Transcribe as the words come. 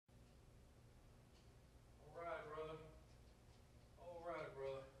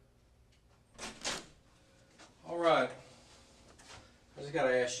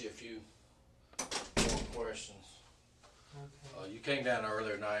ask you a few more questions. Okay. You came down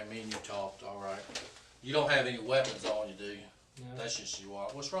earlier tonight, me and you talked, all right. You don't have any weapons on you, do you? No. That's just you are.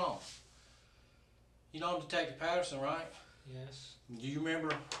 What's wrong? You know I'm Detective Patterson, right? Yes. Do you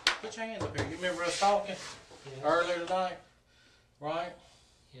remember, put your hands up here, you remember us talking Yes. earlier tonight, right?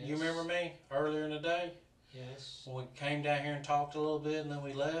 Yes. You remember me earlier in the day? Yes. When we came down here and talked a little bit and then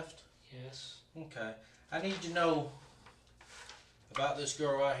we left? Yes. Okay. I need to know about this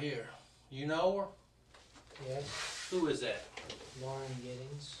girl right here. You know her? Yes. Who is that? Lauren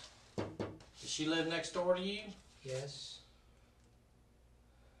Giddings. Does she live next door to you? Yes.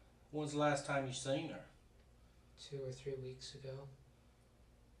 When's the last time you seen her? 2 or 3 weeks ago.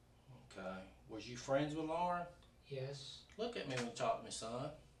 Okay. Was you friends with Lauren? Yes. Look at me when you talk to me, son.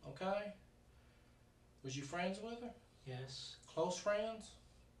 Okay? Was you friends with her? Yes. Close friends?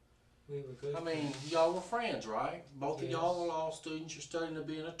 We were good. I mean, y'all were friends, right? Both of Yes. y'all are law students. You're studying to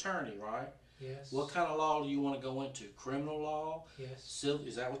be an attorney, right? Yes. What kind of law do you want to go into? Criminal law? Yes. Civil?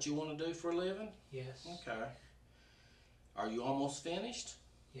 Is that what you want to do for a living? Yes. Okay. Are you almost finished?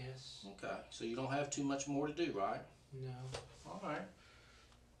 Yes. Okay. So you don't have too much more to do, right? No. All right.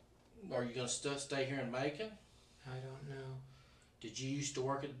 Are you going to stay here in Macon? I don't know. Did you used to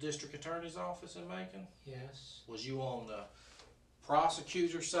work at the district attorney's office in Macon? Yes. Was you on the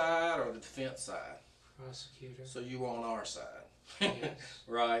prosecutor side or the defense side? Prosecutor. So you were on our side. Yes.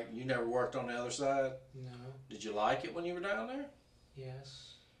 Right. You never worked on the other side? No. Did you like it when you were down there?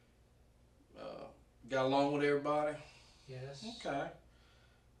 Yes. Got along with everybody? Yes. Okay.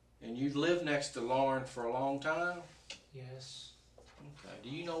 And you've lived next to Lauren for a long time? Yes. Okay. Do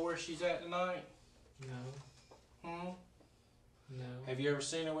you know where she's at tonight? No. Hmm? No. Have you ever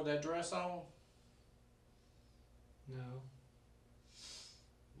seen her with that dress on? No.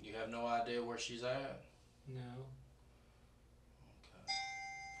 You have no idea where she's at? No. Okay.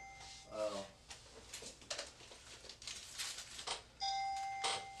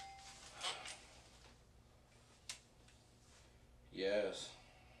 Yes.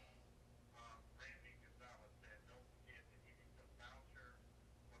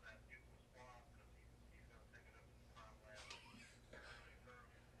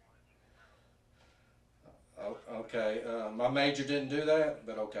 Okay, my major didn't do that,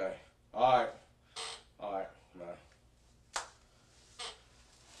 but okay. Alright. Alright, bye.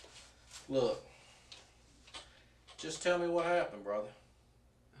 Look, just tell me what happened, brother.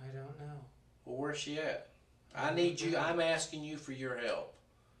 I don't know. Well, where's she at? I'm asking you for your help.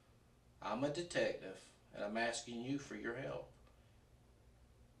 I'm a detective, and I'm asking you for your help.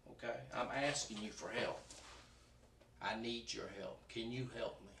 Okay? I'm asking you for help. I need your help. Can you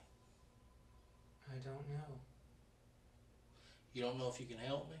help me? I don't know. You don't know if you can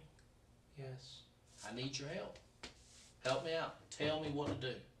help me? Yes. I need your help. Help me out. Tell me what to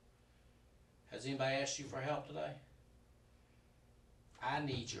do. Has anybody asked you for help today? I'm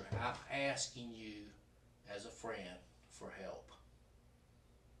asking you as a friend for help.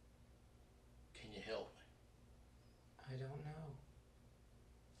 Can you help me? I don't know.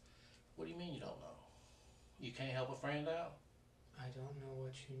 What do you mean you don't know? You can't help a friend out? I don't know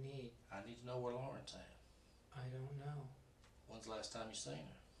what you need. I need to know where Lauren's at. I don't know. When's the last time you seen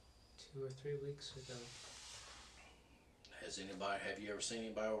her? 2 or 3 weeks ago. Have you ever seen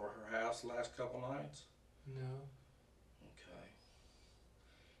anybody over her house the last couple nights? No. Okay.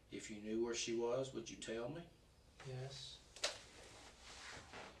 If you knew where she was, would you tell me? Yes.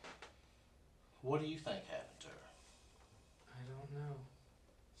 What do you think happened to her? I don't know.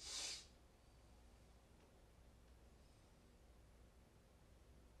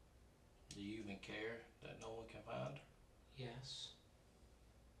 Do you even care that no one can find her? Yes.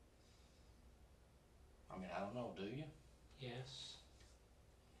 I mean, I don't know, do you? Yes.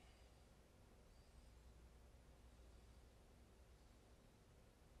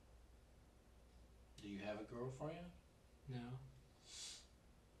 Do you have a girlfriend? No.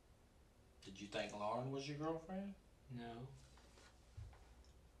 Did you think Lauren was your girlfriend? No.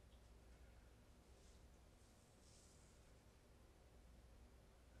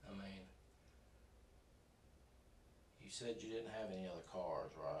 I mean, you said you didn't have any other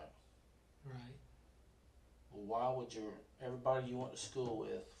cars, right? Right. Well, why would everybody you went to school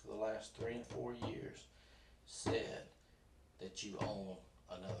with for the last 3 and 4 years said that you own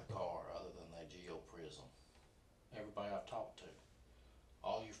another car other than that Geo Prism? Everybody I've talked to,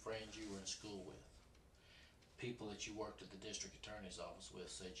 all your friends you were in school with, people that you worked at the district attorney's office with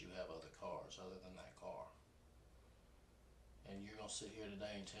said you have other cars other than that car. And you're gonna sit here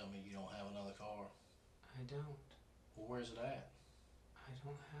today and tell me you don't have another car? I don't. Well, where's it at? I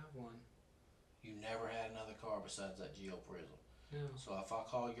don't have one. You never had another car besides that Geo Prism. No. So if I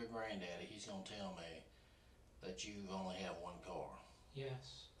call your granddaddy, he's gonna tell me that you only have one car.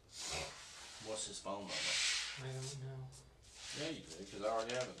 Yes. What's his phone number? I don't know. Yeah, you do, because I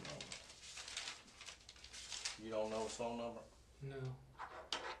already have his number. You don't know his phone number? No.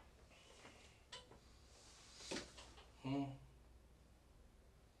 Hmm?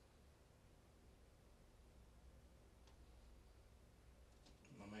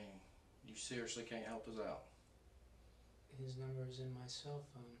 I mean, you seriously can't help us out? His number is in my cell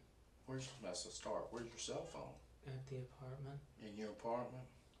phone. That's a start. Where's your cell phone? At the apartment. In your apartment?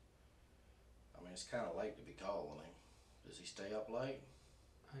 I mean, it's kind of late to be calling him. Does he stay up late?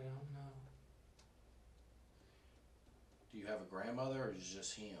 I don't know. Do you have a grandmother, or is it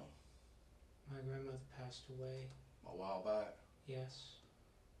just him? My grandmother passed away. A while back? Yes.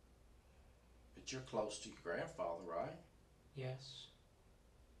 But you're close to your grandfather, right? Yes.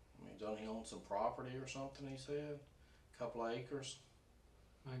 I mean, doesn't he own some property or something, he said? A couple of acres?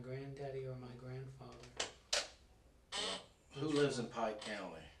 My granddaddy or my grandfather? Who lives in Pike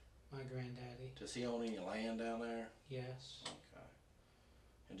County? My granddaddy. Does he own any land down there? Yes. Okay.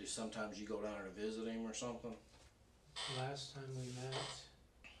 And do sometimes you go down there to visit him or something? Last time we met,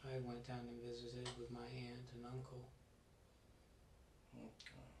 I went down and visited with my aunt and uncle.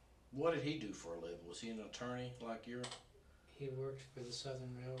 Okay. What did he do for a living? Was he an attorney like you? He worked for the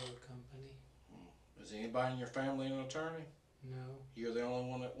Southern Railroad Company. Is anybody in your family an attorney? No. You're the only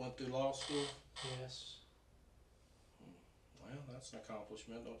one that went through law school? Yes. Well, that's an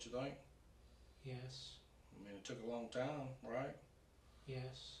accomplishment, don't you think? Yes. I mean, it took a long time, right?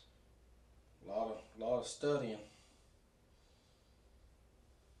 Yes. A lot of studying.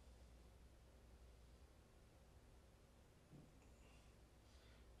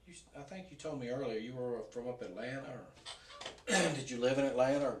 I think you told me earlier you were from up Atlanta, or did you live in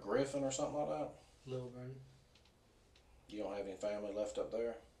Atlanta or Griffin or something like that? Lilburn. You don't have any family left up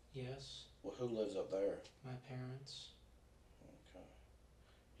there? Yes. Well, who lives up there? My parents. Okay.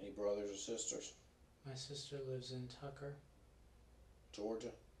 Any brothers or sisters? My sister lives in Tucker.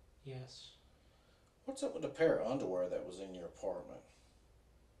 Georgia? Yes. What's up with the pair of underwear that was in your apartment?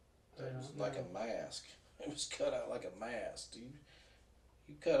 That was like a mask. It was cut out like a mask.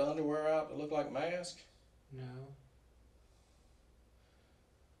 You cut underwear out to look like mask? No.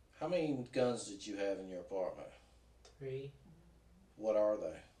 How many guns did you have in your apartment? 3. What are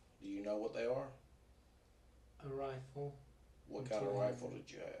they? Do you know what they are? A rifle. What kind of rifle did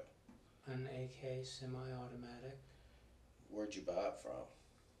you have? An AK semi-automatic. Where'd you buy it from?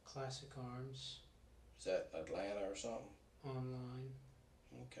 Classic Arms. Is that Atlanta or something? Online.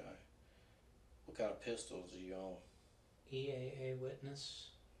 Okay. What kind of pistols do you own? EAA Witness.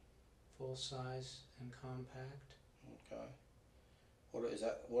 Full size and compact. Okay.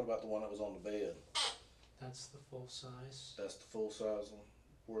 What about the one that was on the bed? That's the full size. That's the full size one.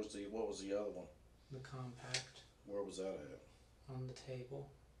 What was the other one? The compact. Where was that at? On the table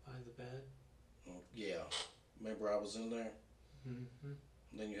by the bed. Yeah. Remember I was in there? Mm-hmm.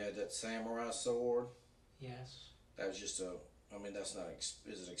 Then you had that samurai sword. Yes. That was just that's not,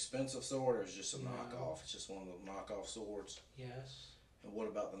 is it an expensive sword or is it just a No. knockoff? It's just one of the knockoff swords. Yes. And what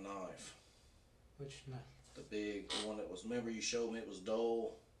about the knife? Which knife? The one that was, remember you showed me it was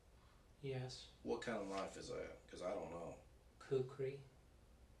dull? Yes. What kind of knife is that? Because I don't know. Kukri.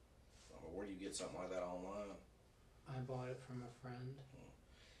 I mean, where do you get something like that online? I bought it from a friend.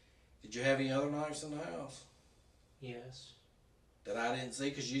 Did you have any other knives in the house? Yes. That I didn't see?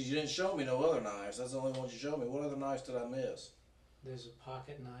 Because you didn't show me no other knives. That's the only ones you showed me. What other knives did I miss? There's a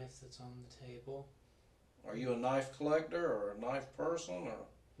pocket knife that's on the table. Are you a knife collector or a knife person, or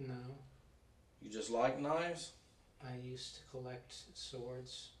No. you just like knives? I used to collect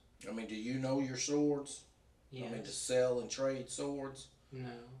swords. I mean, do you know your swords? Yes. I mean, to sell and trade swords? No.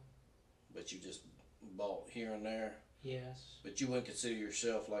 But you just bought here and there? Yes. But you wouldn't consider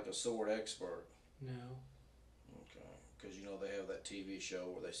yourself like a sword expert? No. Okay. Because, they have that TV show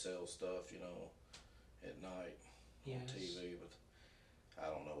where they sell stuff, at night Yes. on TV, but I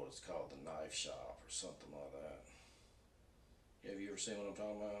don't know what it's called, the knife shop or something like that. Have you ever seen what I'm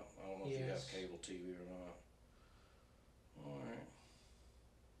talking about? I don't know if you have Yes. cable TV or not. Alright.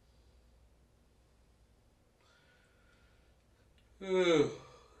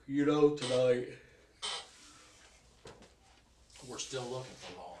 Tonight we're still looking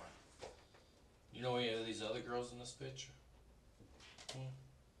for Lauren. You know any of these other girls in this picture?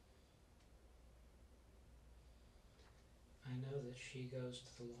 I know that she goes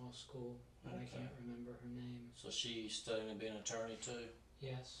to the law school, but I Okay. can't remember her name. So she's studying to be an attorney too?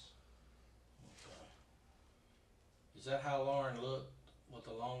 Yes. Okay. Is that how Lauren looked with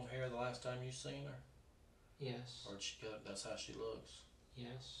the long hair the last time you seen her? Yes. Or she cut, that's how she looks.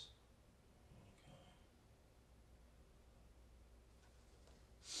 Yes.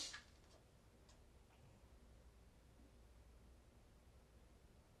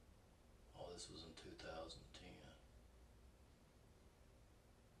 Oh, this was in 2010.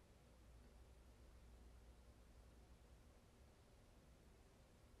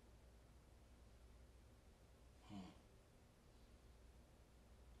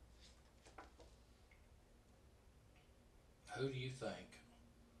 Who do you think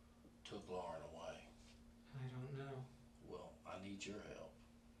took Lauren away? I don't know. Well, I need your help.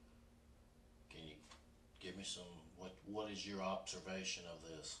 Can you give me some, what is your observation of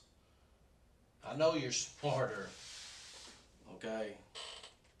this? I know you're smarter, okay?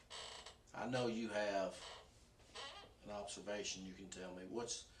 I know you have an observation you can tell me.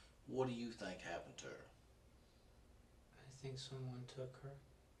 What do you think happened to her? I think someone took her.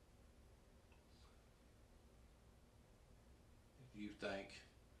 You think,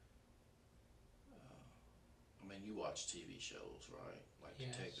 I mean, you watch TV shows, right? Like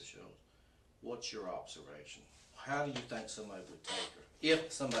Yes. detective shows. What's your observation? How do you think somebody would take her?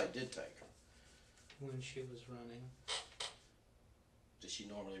 If somebody did take her. When she was running. Does she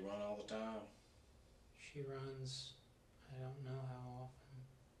normally run all the time? She runs, I don't know how often.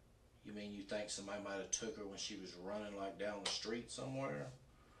 You mean you think somebody might have took her when she was running like down the street somewhere?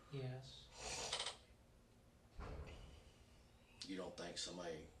 Yes. You don't think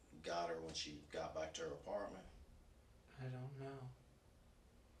somebody got her when she got back to her apartment? I don't know.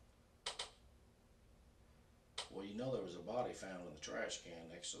 Well, you know there was a body found in the trash can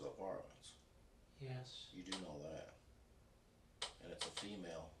next to the apartments. Yes. You do know that. And it's a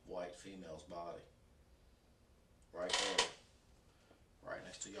female, white female's body. Right there. Right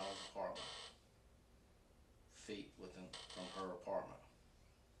next to y'all's apartment. Feet within from her apartment.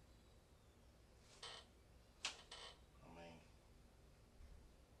 I mean,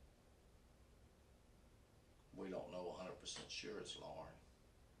 we don't know 100% sure it's Lauren,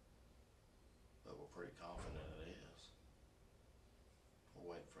 but we're pretty confident it is. We're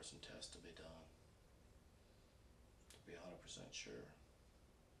waiting for some tests to be done to be 100% sure.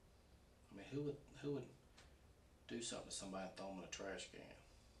 I mean, who would do something to somebody and throw them in a trash can?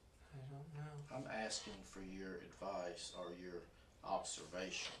 I don't know. I'm asking for your advice or your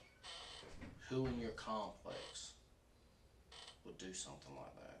observation. Who in your complex would do something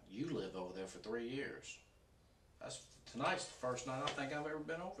like that? You lived over there for 3 years. Tonight's the first night I think I've ever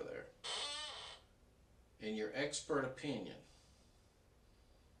been over there. In your expert opinion,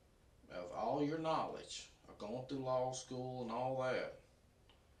 of all your knowledge of going through law school and all that,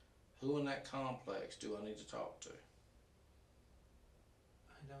 who in that complex do I need to talk to?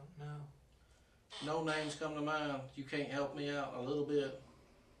 I don't know. No names come to mind. You can't help me out a little bit?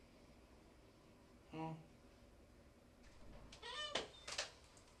 You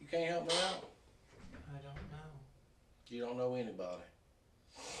can't help me out? I don't know. You don't know anybody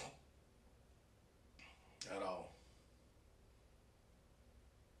at all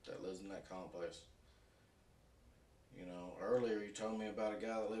that lives in that complex. You know, earlier you told me about a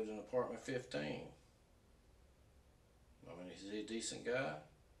guy that lived in apartment 15. I mean, is he a decent guy?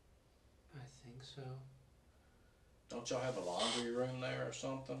 I think so. Don't y'all have a laundry room there or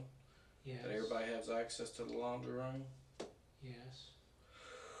something? Yes. That everybody has access to the laundry room? Yes.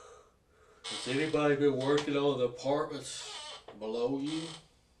 Has anybody been working on the apartments below you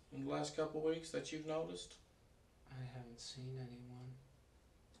in the last couple of weeks that you've noticed? I haven't seen anyone.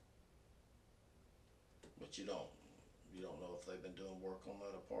 But you don't know if they've been doing work on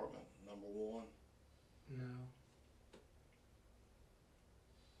that apartment, number one? No.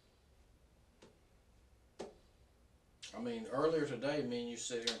 I mean, earlier today, me and you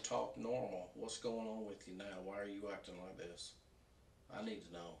sit here and talk normal. What's going on with you now? Why are you acting like this? I need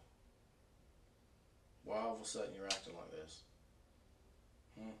to know. Why all of a sudden you're acting like this?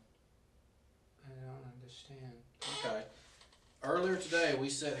 I don't understand. Okay. Earlier today, we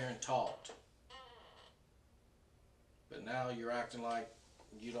sat here and talked. But now you're acting like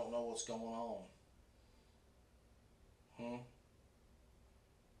you don't know what's going on. I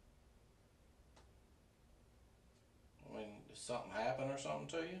mean, did something happen or something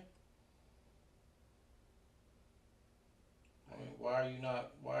to you? I mean, why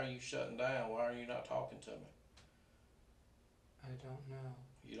are you shutting down? Why are you not talking to me? I don't know.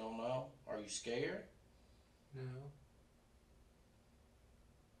 You don't know? Are you scared? No.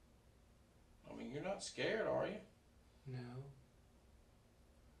 I mean, you're not scared, are you? No.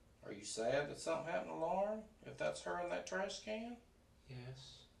 Are you sad that something happened to Lauren? If that's her in that trash can?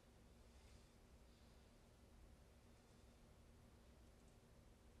 Yes.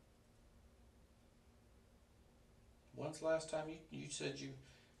 When's the last time you said you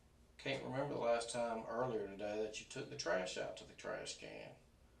can't remember the last time earlier today that you took the trash out to the trash can?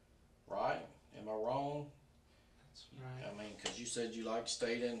 Right? Am I wrong? That's right. I mean, 'cause you said you like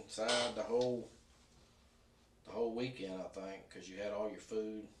stayed inside the whole weekend, I think, 'cause you had all your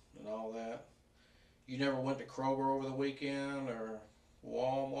food and all that. You never went to Kroger over the weekend or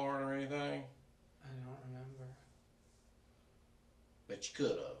Walmart or anything? I don't remember. But you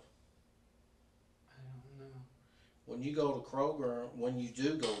could have. I don't know. When you go to Kroger, when you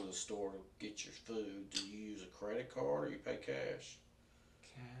do go to the store to get your food, do you use a credit card or you pay cash?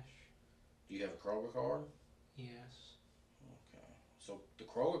 Cash? Do you have a Kroger card? Yes. Okay. So the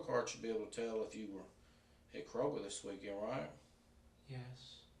Kroger card should be able to tell if you were at Kroger this weekend, right?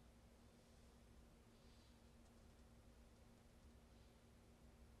 Yes.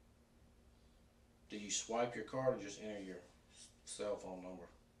 Do you swipe your card or just enter your cell phone number?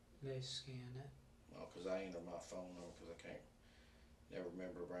 They scan it. Oh, 'cause I enter my phone number 'cause I can't never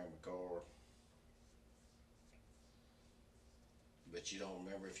remember to bring my card. But you don't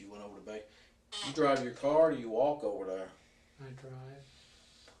remember if you went over to Bay. You drive your car or you walk over there? I drive.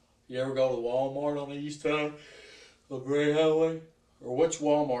 You ever go to Walmart on the east side of Gray Highway? Or which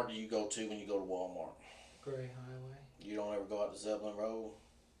Walmart do you go to when you go to Walmart? Gray Highway. You don't ever go out to Zeppelin Road?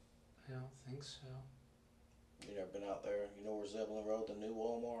 I don't think so. You never been out there? You know where Zeppelin Road, the new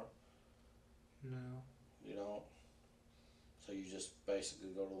Walmart? No. You don't? So you just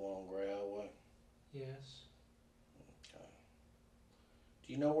basically go to the one on Gray Highway? Yes. Okay.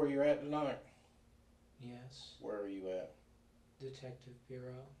 Do you know where you're at tonight? Yes. Where are you at? Detective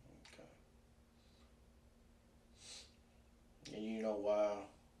Bureau. Okay. And you know why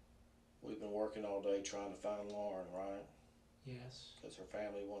we've been working all day trying to find Lauren, right? Yes. Because her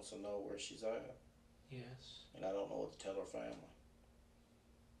family wants to know where she's at. Yes. And I don't know what to tell her family.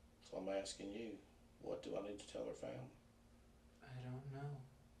 So I'm asking you, what do I need to tell her family? I don't know.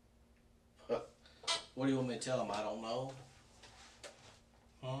 What do you want me to tell them? I don't know?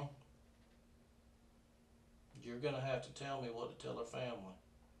 Huh? You're going to have to tell me what to tell her family.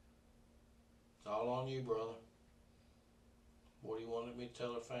 It's all on you, brother. What do you want me to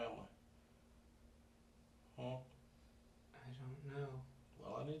tell her family? Huh? I don't know.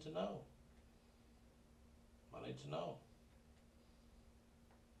 Well, I need to know. I need to know.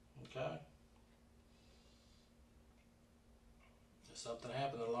 Okay? If something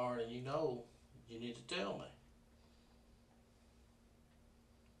happened to Lauren and you know, you need to tell me.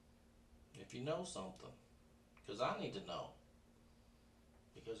 If you know something. Because I need to know.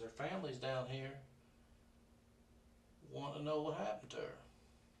 Because her family's down here want to know what happened to her.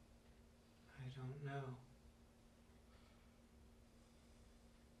 I don't know.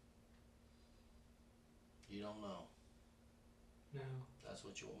 You don't know. No. That's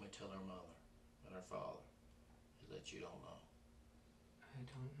what you want me to tell her mother and her father. Is that you don't know. I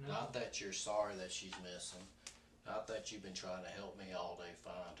don't know. Not that you're sorry that she's missing. Not that you've been trying to help me all day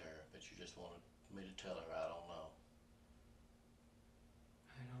find her. But you just wanted me to tell her I don't know.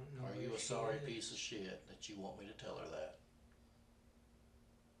 I don't know. Are where you a she sorry is. piece of shit that you want me to tell her that?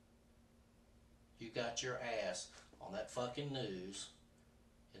 You got your ass on that fucking news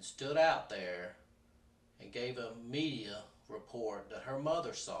and stood out there and gave a media report that her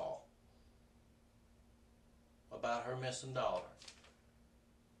mother saw about her missing daughter.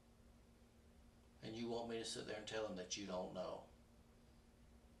 And you want me to sit there and tell them that you don't know?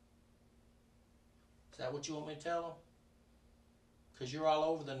 Is that what you want me to tell them? Because you're all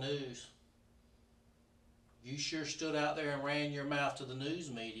over the news. You sure stood out there and ran your mouth to the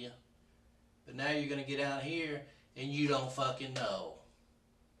news media. But now you're going to get out here and you don't fucking know.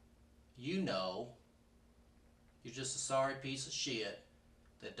 You know. You're just a sorry piece of shit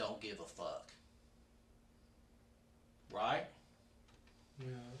that don't give a fuck. Right? No.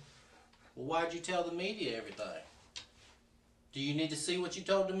 Well, why'd you tell the media everything? Do you need to see what you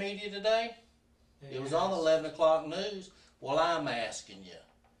told the media today? It was on the 11 o'clock news. Well, I'm asking you.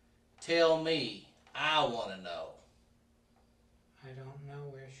 Tell me. I want to know. I don't know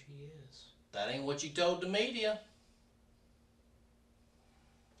where she is. That ain't what you told the media.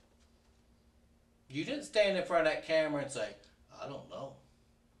 You didn't stand in front of that camera and say, I don't know.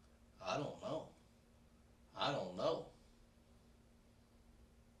 I don't know. I don't know.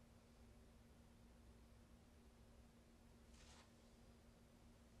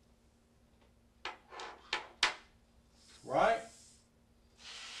 Right?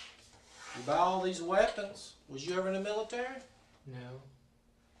 You buy all these weapons. Was you ever in the military? No.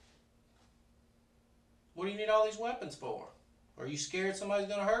 What do you need all these weapons for? Are you scared somebody's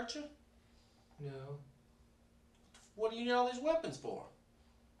going to hurt you? No. What do you need all these weapons for?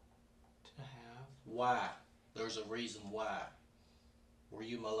 To have. Why? There's a reason why. Were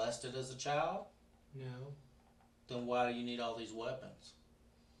you molested as a child? No. Then why do you need all these weapons?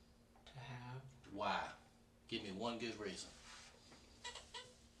 To have. Why? Give me one good reason.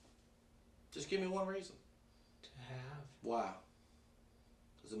 Just give me one reason. To have. Why?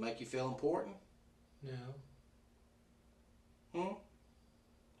 Does it make you feel important? No.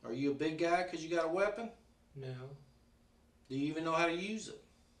 Are you a big guy because you got a weapon? No. Do you even know how to use it?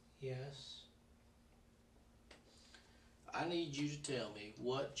 Yes. I need you to tell me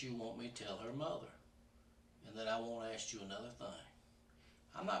what you want me to tell her mother. And then I won't ask you another thing.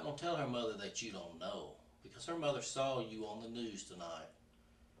 I'm not going to tell her mother that you don't know, because her mother saw you on the news tonight.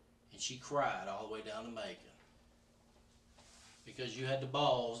 And she cried all the way down to Macon. Because you had the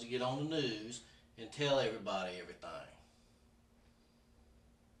balls to get on the news and tell everybody everything.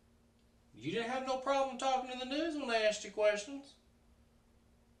 You didn't have no problem talking to the news when they asked you questions.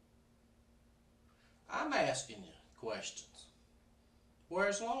 I'm asking you questions.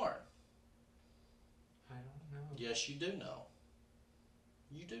 Where's Lauren? I don't know. Yes, you do know.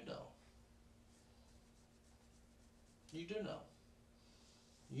 You do know. You do know.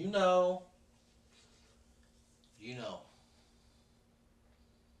 You know. You know.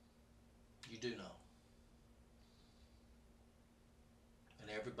 You do know. And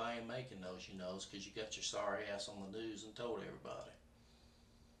everybody in Macon knows you knows, because you got your sorry ass on the news and told everybody.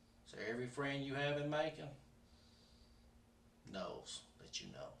 So every friend you have in Macon knows that you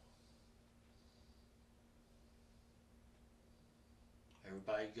know.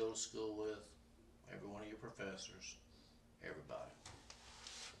 Everybody you go to school with, every one of your professors, everybody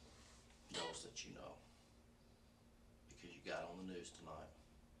knows that you know. Because you got on the news tonight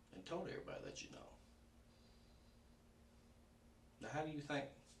and told everybody that you know. Now how do you think?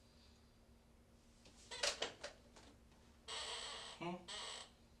 You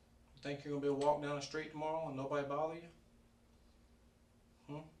think you're going to be able to walk down the street tomorrow and nobody bother you?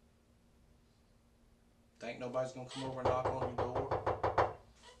 Think nobody's going to come over and knock on your door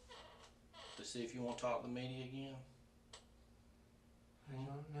to see if you want to talk to the media again? I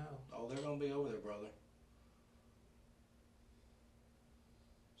don't know. Oh, they're going to be over there, brother.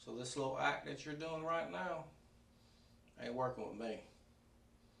 So this little act that you're doing right now ain't working with me.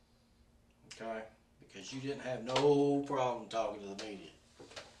 Okay? Because you didn't have no problem talking to the media.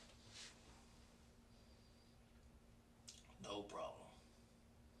 No problem.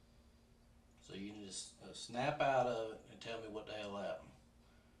 So you need to snap out of it and tell me what the hell happened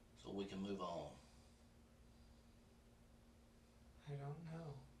so we can move on. I don't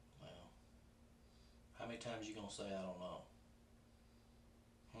know. Well, how many times you gonna say I don't know?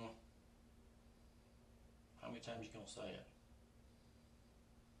 How many times you gonna say it?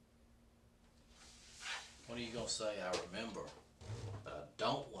 When are you gonna say I remember, but I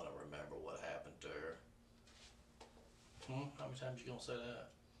don't want to remember what happened to her? How many times you gonna say that?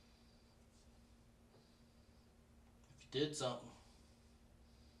 If you did something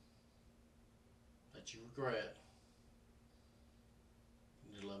that you regret,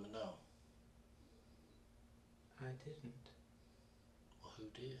 you need to let me know. I didn't. Well, who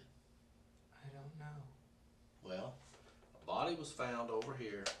did? I don't know. Well, a body was found over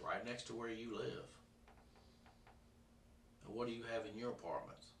here, right next to where you live. And what do you have in your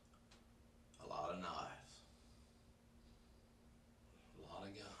apartments? A lot of knives. A lot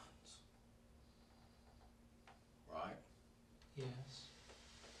of guns. Right? Yes.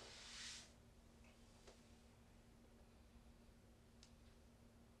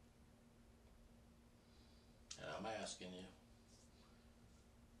 And I'm asking you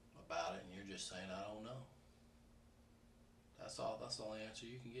about it, and you're just saying, I don't know. That's all. That's the only answer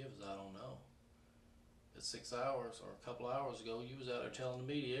you can give is I don't know. At 6 hours or a couple hours ago, you was out there telling the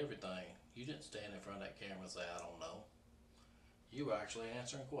media everything. You didn't stand in front of that camera and say, I don't know. You were actually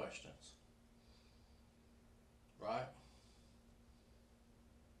answering questions. Right?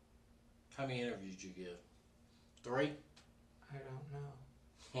 How many interviews did you give? 3? I don't know.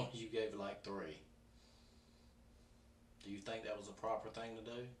 Well, you gave like 3. Do you think that was a proper thing to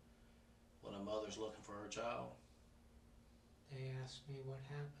do when a mother's looking for her child? They asked me what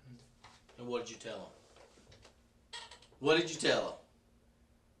happened. And what did you tell them? What did you tell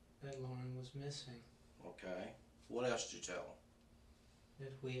them? That Lauren was missing. Okay. What else did you tell them?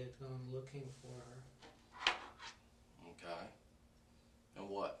 That we had gone looking for her. Okay. And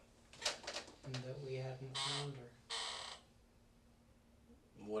what? And that we hadn't found her.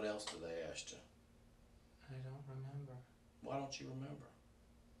 And what else did they ask you? I don't remember. Why don't you remember?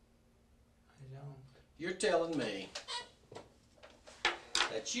 I don't. You're telling me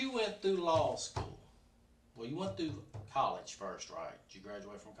that you went through law school Well, you went through college first, right? Did you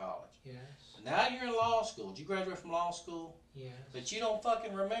graduate from college? Yes. Now you're in law school. Did you graduate from law school? Yes. But you don't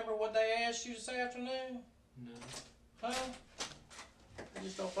fucking remember what they asked you this afternoon? No. Huh? You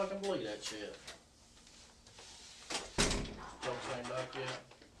just don't fucking believe that shit. Jokes ain't back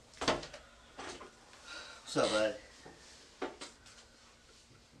yet. What's up, buddy? Did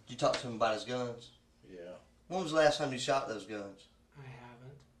you talk to him about his guns? Yeah. When was the last time you shot those guns? I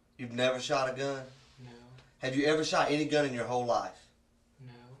haven't. You've never shot a gun? No. Have you ever shot any gun in your whole life?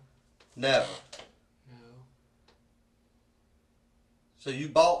 No. Never. No. So you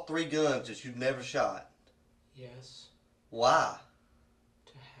bought 3 guns that you've never shot? Yes. Why?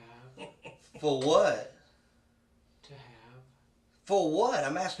 To have. For what? To have. For what?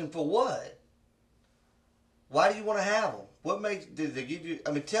 I'm asking for what? Why do you want to have them? What makes, did they give you,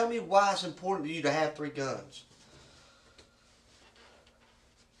 I mean, tell me why it's important to you to have 3 guns.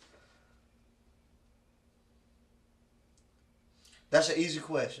 That's an easy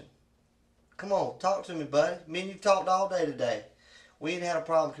question. Come on, talk to me, buddy. Me and you talked all day today. We ain't had a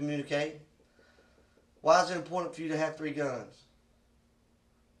problem communicating. Why is it important for you to have 3 guns?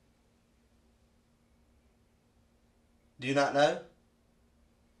 Do you not know?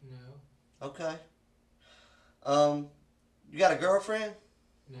 No. Okay. You got a girlfriend?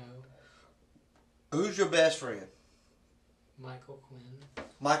 No. Who's your best friend? Michael Quinn.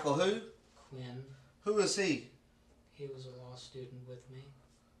 Michael who? Quinn. Who is he? He was a law student with me.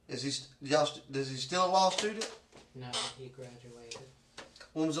 Is he is he still a law student? No, he graduated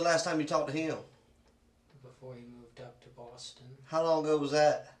When was the last time you talked to him? before he moved up to Boston. How long ago was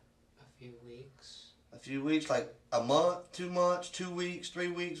that? A few weeks. A few weeks, like a month, 2 months, 2 weeks, 3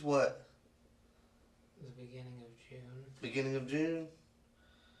 weeks, what? The beginning of June. Beginning of June?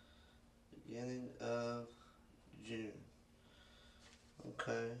 Beginning of June.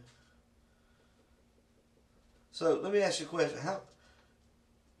 Okay. So let me ask you a question.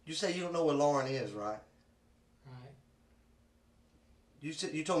 You say you don't know where Lauren is, right? Right.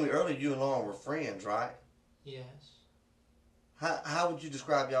 You told me earlier you and Lauren were friends, right? Yes. How would you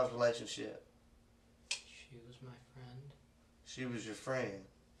describe y'all's relationship? She was my friend. She was your friend.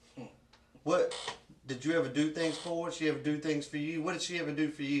 What did you ever do things for her? Did she ever do things for you? What did she ever do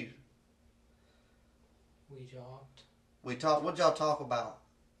for you? We talked. We talked. What y'all talk about?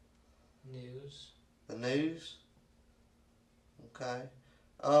 News. The news. Okay.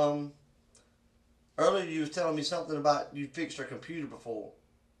 Earlier you was telling me something about you fixed her computer before.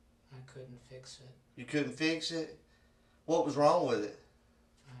 I couldn't fix it. You couldn't fix it? What was wrong with it?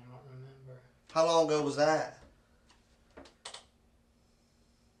 I don't remember. How long ago was that?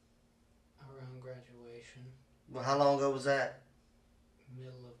 Around graduation. Well, how long ago was that?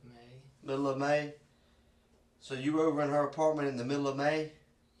 Middle of May. Middle of May? So you were over in her apartment in the middle of May?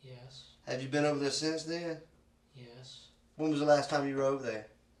 Yes. Have you been over there since then? Yes. When was the last time you were over there?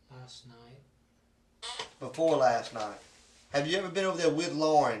 Last night. Before last night. Have you ever been over there with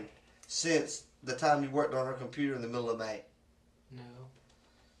Lauren since the time you worked on her computer in the middle of May? No.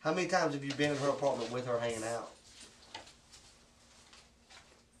 How many times have you been in her apartment with her hanging out?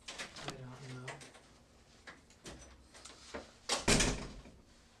 I don't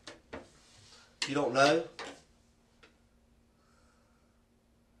know. You don't know?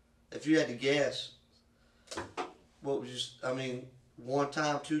 If you had to guess, what was just, I mean, 1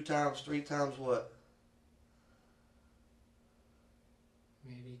 time, 2 times, 3 times, what?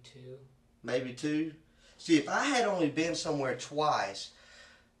 Maybe 2. Maybe 2? See, if I had only been somewhere twice,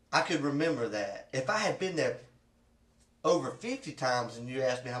 I could remember that. If I had been there over 50 times and you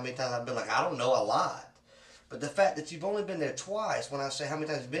asked me how many times I've been, like, I don't know, a lot. But the fact that you've only been there twice, when I say how many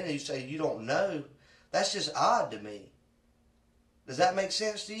times you've been there, you say you don't know, that's just odd to me. Does that make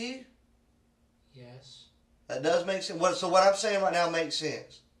sense to you? Yes. That does make sense. So what I'm saying right now makes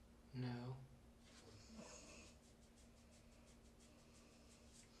sense. No.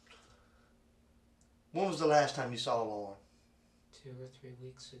 When was the last time you saw Lauren? 2 or 3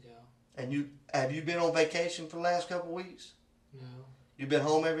 weeks ago. And have you been on vacation for the last couple of weeks? No. You been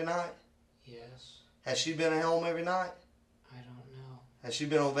home every night? Yes. Has she been at home every night? I don't know. Has she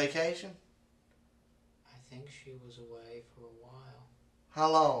been on vacation? I think she was away for a while. How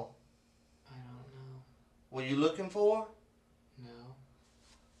long? I don't know. Were you looking for her? No.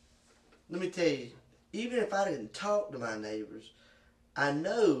 Let me tell you, even if I didn't talk to my neighbors, I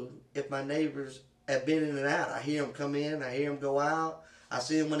know if my neighbors have been in and out. I hear them come in, I hear them go out. I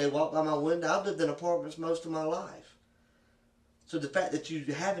see them when they walk by my window. I've lived in apartments most of my life. So the fact that you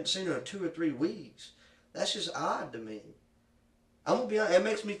haven't seen her in 2 or 3 weeks, that's just odd to me. I'm going to be honest, it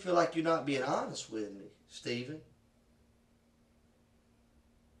makes me feel like you're not being honest with me, Stephen.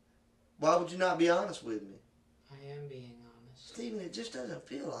 Why would you not be honest with me? I am being honest. Stephen, it just doesn't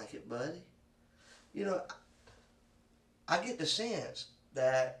feel like it, buddy. You know, I get the sense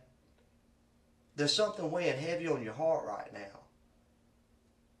that there's something weighing heavy on your heart right now.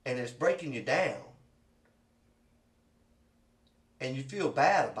 And it's breaking you down. And you feel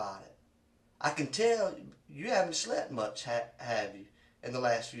bad about it. I can tell you haven't slept much, have you? In the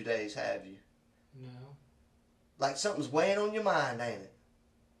last few days, have you? No. Like something's weighing on your mind, ain't it?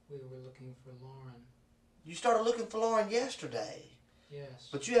 We were looking for Lauren. You started looking for Lauren yesterday. Yes.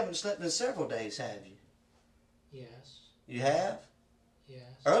 But you haven't slept in several days, have you? Yes. You have? Yes.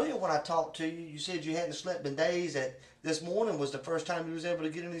 Earlier when I talked to you, you said you hadn't slept in days. That this morning was the first time you was able to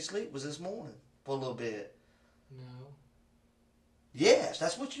get any sleep, was this morning for a little bit. No. Yes,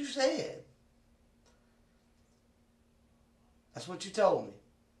 that's what you said. That's what you told me.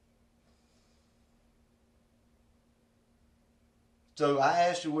 So I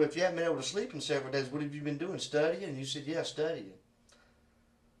asked you, well, if you haven't been able to sleep in several days, what have you been doing? Studying? And you said, yeah, studying.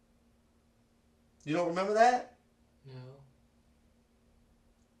 You don't remember that? No.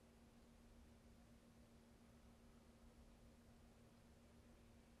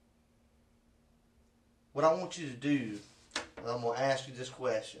 What I want you to do, I'm going to ask you this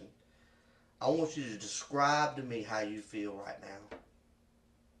question. I want you to describe to me how you feel right now.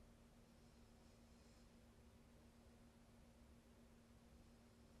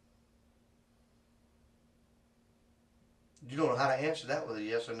 You don't know how to answer that with a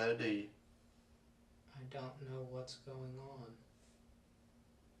yes or no, do you? I don't know what's going on.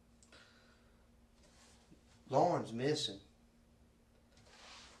 Lauren's missing.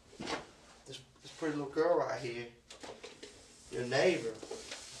 This pretty little girl right here, your neighbor,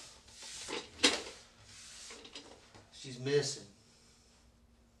 she's missing.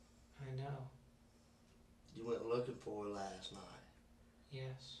 I know. You went looking for her last night.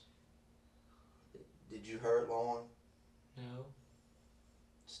 Yes. Did you hurt Lauren? No.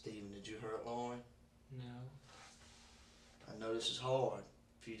 Stephen, did you hurt Lauren? No. I know this is hard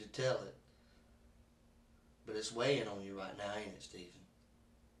for you to tell it, but it's weighing on you right now, ain't it, Stephen?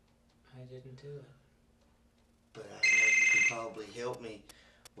 I didn't do it. But I know you can probably help me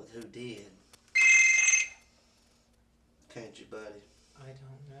with who did. Can't you, buddy? I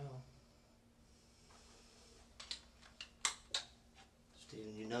don't know.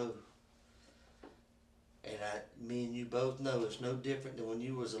 Stephen, you know, and me and you both know it's no different than when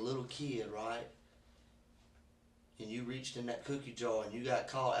you was a little kid, right? And you reached in that cookie jar and you got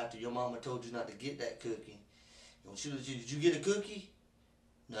caught after your mama told you not to get that cookie. And when she was, did you get a cookie?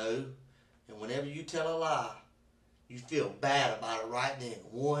 No. And whenever you tell a lie, you feel bad about it right then.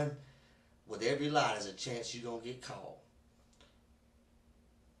 One, with every lie, there's a chance you're going to get caught.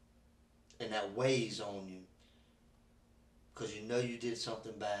 And that weighs on you. Because you know you did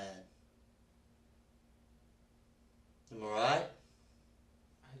something bad. Am I right?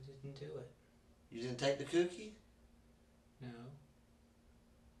 I didn't do it. You didn't take the cookie? No.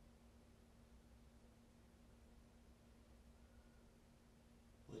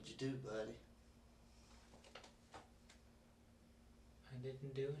 What'd you do, buddy? I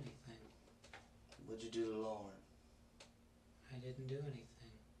didn't do anything. What'd you do to Lauren? I didn't do anything.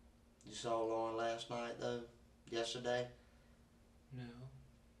 You saw Lauren last night, though? Yesterday? No.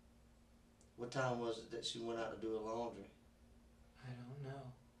 What time was it that she went out to do her laundry? I don't know.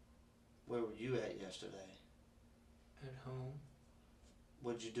 Where were you at yesterday? At home.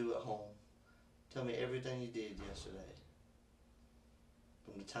 What'd you do at home? Tell me everything you did yesterday.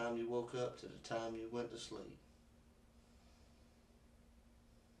 From the time you woke up to the time you went to sleep.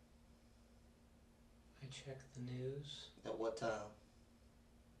 I checked the news. At what time?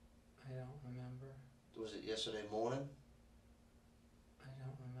 I don't remember. Was it yesterday morning? I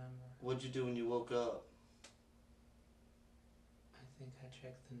don't remember. What'd you do when you woke up? I think I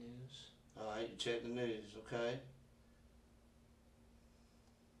checked the news. Alright, you checked the news, okay?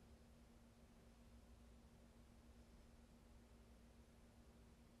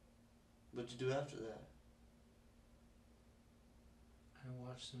 What'd you do after that? I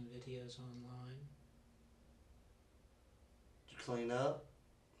watched some videos online. Did you clean up?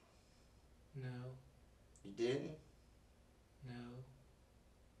 No. You didn't? No.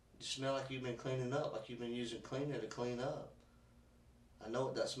 You smell like you've been cleaning up, like you've been using cleaner to clean up. I know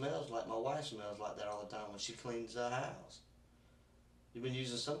what that smells like. My wife smells like that all the time when she cleans the house. You've been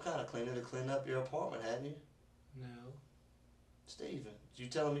using some kind of cleaner to clean up your apartment, hadn't you? No. Stephen, you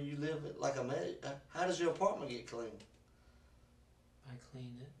telling me you live like a man? How does your apartment get cleaned? I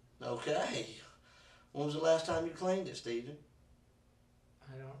clean it. Okay. When was the last time you cleaned it, Stephen?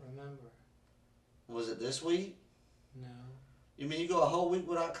 I don't remember. Was it this week? No. You mean you go a whole week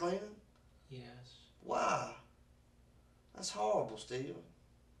without cleaning? Yes. Why? That's horrible, Stephen.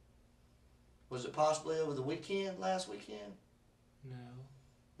 Was it possibly over the weekend, last weekend? No.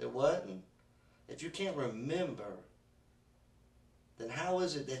 It wasn't? If you can't remember, then how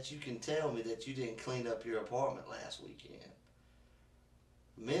is it that you can tell me that you didn't clean up your apartment last weekend?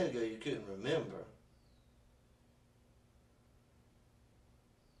 A minute ago you couldn't remember.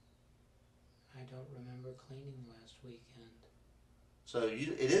 I don't remember cleaning last weekend. So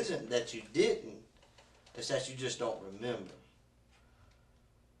it isn't that you didn't, it's that you just don't remember.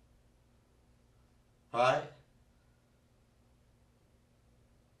 Right?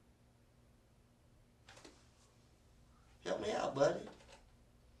 Help me out, buddy.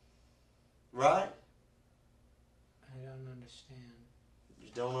 Right? I don't understand. You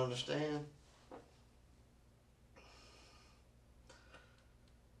don't understand?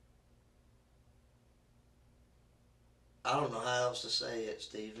 I don't know how else to say it,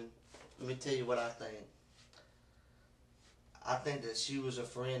 Stephen. Let me tell you what I think. I think that she was a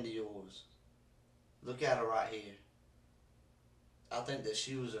friend of yours. Look at her right here. I think that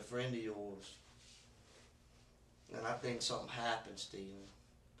she was a friend of yours. And I think something happened, Stephen.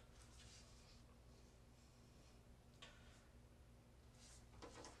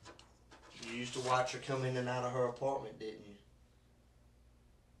 You used to watch her come in and out of her apartment, didn't you?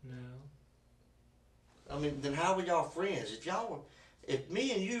 No. I mean, then how were y'all friends? If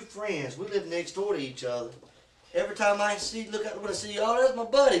me and you friends, we live next door to each other. Every time I look out the window and see, oh, there's my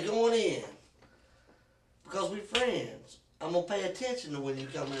buddy going in. Because we friends. I'm going to pay attention to when you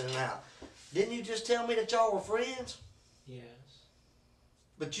come in and out. Didn't you just tell me that y'all were friends? Yes.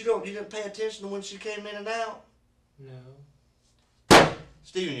 But you didn't pay attention to when she came in and out? No.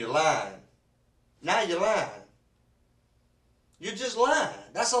 Stephen, you're lying. Now you're lying. You're just lying.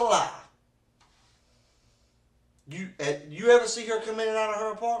 That's a lie. You ever see her come in and out of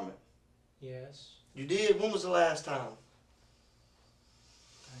her apartment? Yes. You did? When was the last time?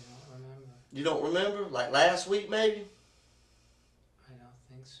 I don't remember. You don't remember? Like last week maybe? I don't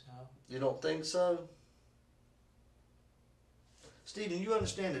think so. You don't think so? Stephen, you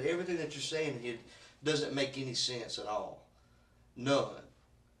understand that everything that you're saying here doesn't make any sense at all. None.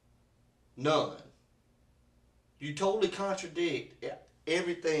 None. You totally contradict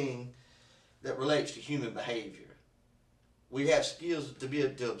everything that relates to human behavior. We have skills to be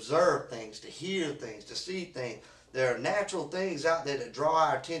able to observe things, to hear things, to see things. There are natural things out there that draw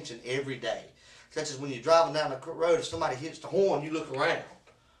our attention every day. Such as when you're driving down the road, if somebody hits the horn, you look around.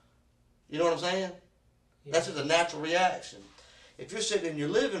 You know what I'm saying? Yes. That's just a natural reaction. If you're sitting in your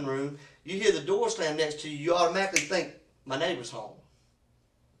living room, you hear the door slam next to you, you automatically think, my neighbor's home.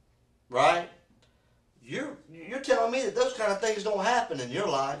 Right? You're telling me that those kind of things don't happen in your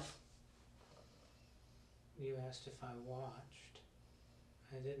life. You asked if I watched.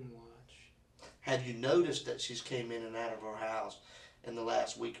 I didn't watch. Have you noticed that she's came in and out of her house in the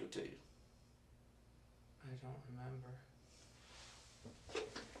last week or two? I don't remember.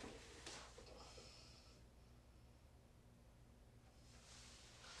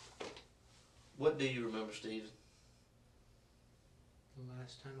 What do you remember, Steve? The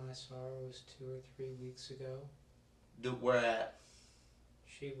last time I saw her was 2 or 3 weeks ago. Where at?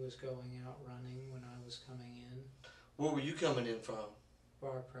 She was going out running when I was coming in. Where were you coming in from?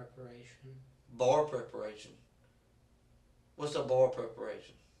 Bar preparation. Bar preparation. What's a bar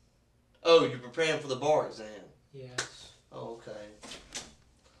preparation? Oh, you're preparing for the bar exam. Yes. Oh, okay.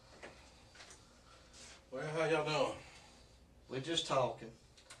 Well, how y'all doing? We're just talking.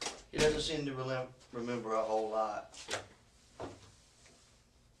 He doesn't seem to remember a whole lot.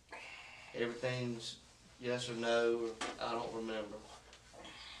 Everything's yes or no, or I don't remember.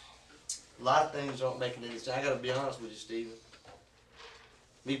 A lot of things aren't making any sense. I gotta be honest with you, Stephen.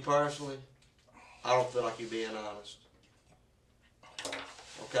 Me personally, I don't feel like you're being honest.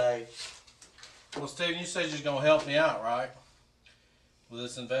 Okay? Well, Stephen, you said you're just gonna help me out, right? With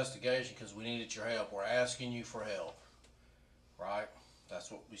this investigation, because we needed your help. We're asking you for help, right? That's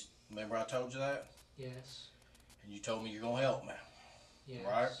what we. Remember I told you that? Yes. And you told me you're gonna help me, Yes.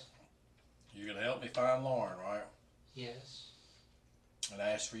 right? You're gonna help me find Lauren, right? Yes. And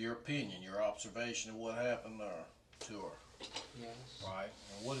ask for your opinion, your observation of what happened there to her, Yes. right?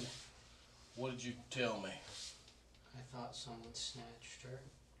 And what did you tell me? I thought someone snatched her.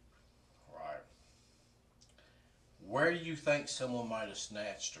 Right. Where do you think someone might have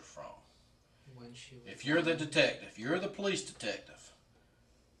snatched her from? When she was If you're the detective, you're the police detective,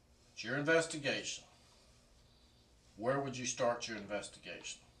 it's your investigation. Where would you start your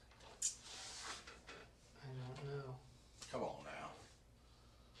investigation? I don't know. Come on now.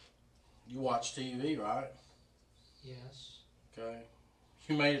 You watch TV, right? Yes. Okay.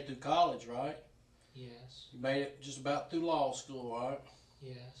 You made it through college, right? Yes. You made it just about through law school, right?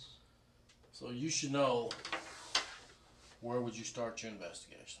 Yes. So you should know, where would you start your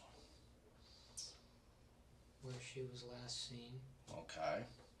investigation? Where she was last seen. Okay.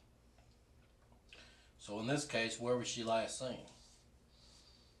 So in this case, where was she last seen?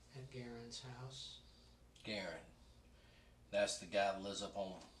 At Garen's house. Garen. That's the guy that lives up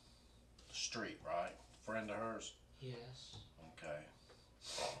on the street, right? Friend of hers? Yes. Okay.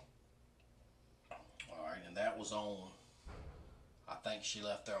 Alright, and that was on, I think she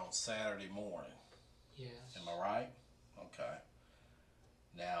left there on Saturday morning. Yes. Am I right? Okay.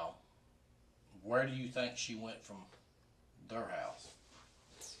 Now, where do you think she went from their house?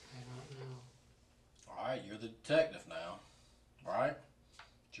 I don't know. Alright, you're the detective now. Alright?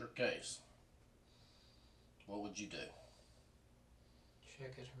 It's your case. What would you do?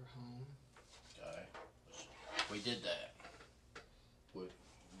 Check at her home. Okay. We did that.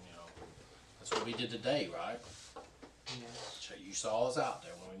 That's what we did today, right? Yes. So you saw us out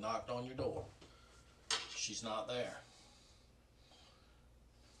there when we knocked on your door. She's not there.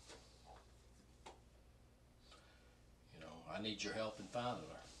 I need your help in finding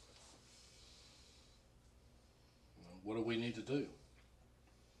her. What do we need to do?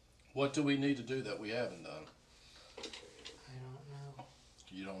 What do we need to do that we haven't done? I don't know.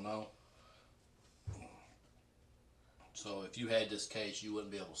 You don't know? So if you had this case, you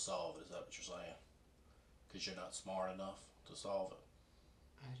wouldn't be able to solve it. Is that what you're saying? Because you're not smart enough to solve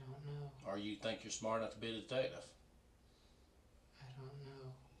it? I don't know. Or you think you're smart enough to be a detective? I don't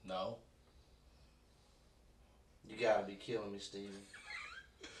know. No? You gotta be killing me, Steven.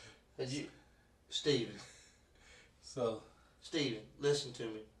 Steven, Steven, listen to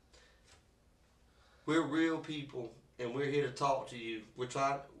me. We're real people, and we're here to talk to you.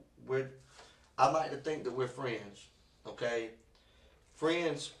 I like to think that we're friends, okay?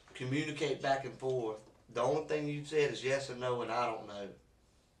 Friends communicate back and forth. The only thing you said is yes or no, and I don't know,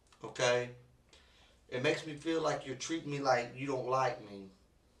 okay? It makes me feel like you're treating me like you don't like me,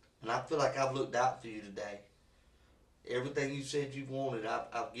 and I feel like I've looked out for you today. Everything you said you wanted,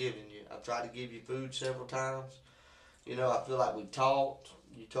 I've given you. I've tried to give you food several times. I feel like we talked.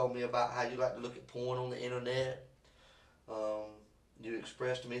 You told me about how you like to look at porn on the internet. You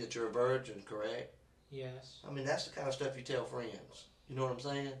expressed to me that you're a virgin, correct? Yes. I mean, that's the kind of stuff you tell friends. You know what I'm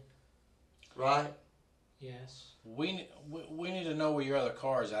saying? Right? Yes. We need to know where your other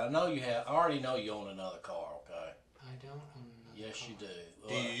car is at. I already know you own another car, okay? I don't own another Yes, car. you do.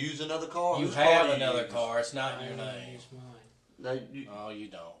 Do you use another car? You Whose car have do you another use? car. It's not I your don't name. use mine. No, Oh, you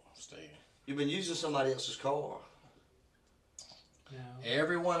don't, Steve. you've been using somebody else's car. No.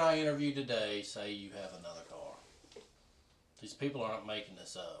 Everyone I interviewed today say you have another car. These people aren't making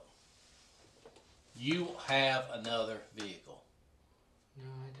this up. You have another vehicle. No,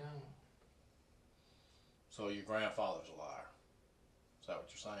 I don't. So your grandfather's a liar. Is that what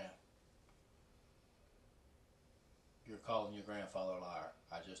you're saying? You're calling your grandfather a liar.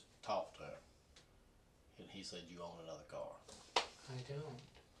 I just talked to him, and he said you own another car. I don't.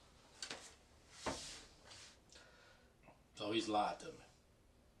 So he's lied to me.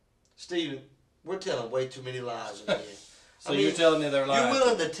 Steven, we're telling way too many lies in here. So you're telling me they're lying? You're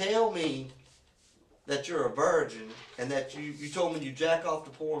willing to tell me that you're a virgin and that you told me you jack off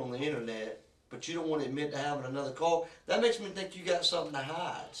the porn on the internet, but you don't want to admit to having another car. That makes me think you got something to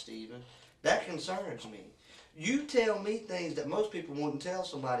hide, Steven. That concerns me. You tell me things that most people wouldn't tell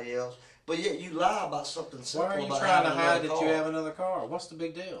somebody else, but yet you lie about something simple. Why are you about trying to having hide another that car. you have another car? What's the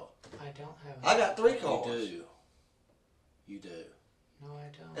big deal? I don't have. I got 3 cars. You do. You do. No, I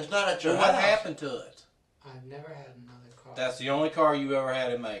don't. It's not at your Well, house. what happened to it? I've never had another car. That's the only car you ever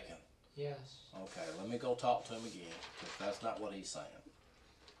had in Macon. Yes. Okay, let me go talk to him again, because that's not what he's saying.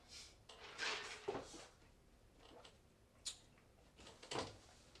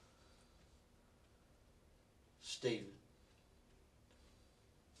 Steven,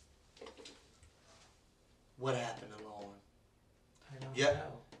 what happened to Lauren? I don't Yeah.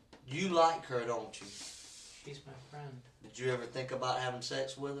 know. You like her, don't you? She's my friend. Did you ever think about having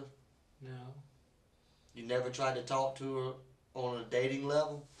sex with her? No. You never tried to talk to her on a dating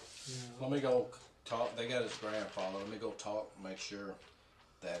level? No. Let me go talk. They got his grandfather. Let me go talk, make sure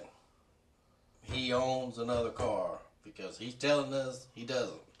that he owns another car, because he's telling us he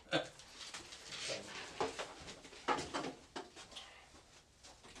doesn't.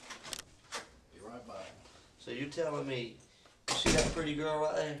 Be right back. So you telling me, you see that pretty girl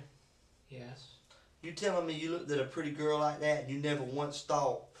right there? Yes. You telling me you looked at a pretty girl like that and you never once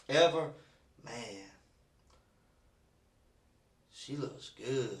thought, ever, man, she looks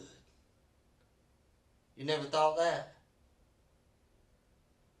good. You never thought that?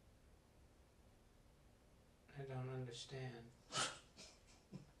 don't understand.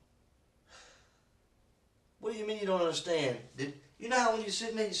 What do you mean you don't understand? You know how when you're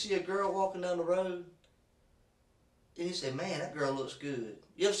sitting there, you see a girl walking down the road, and you say, man, that girl looks good.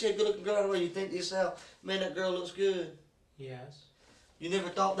 You ever see a good-looking girl down the road, you think to yourself, man, that girl looks good? Yes. You never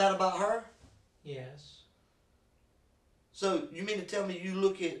thought that about her? Yes. So you mean to tell me you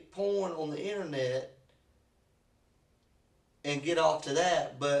look at porn on the internet and get off to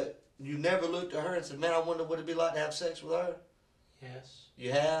that, but you never looked at her and said, man, I wonder what it'd be like to have sex with her? Yes.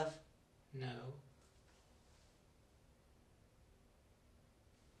 You have? No.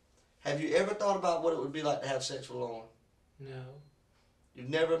 Have you ever thought about what it would be like to have sex with Lauren? No. You've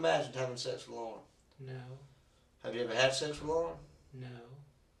never imagined having sex with Lauren? No. Have you ever had sex with Lauren? No.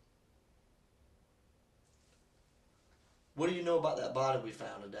 What do you know about that body we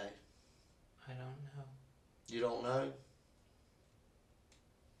found today? I don't know. You don't know?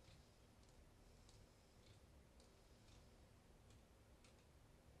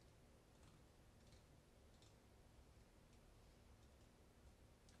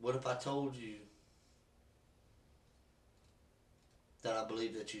 What if I told you that I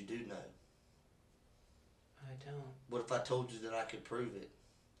believe that you do know? I don't. What if I told you that I could prove it?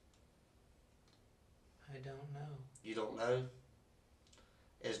 I don't know. You don't know?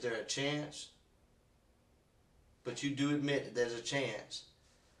 Is there a chance? But you do admit that there's a chance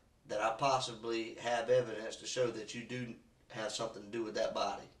that I possibly have evidence to show that you do have something to do with that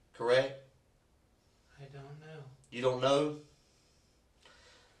body, correct? I don't know. You don't know?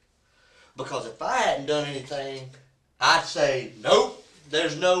 Because if I hadn't done anything, I'd say, nope,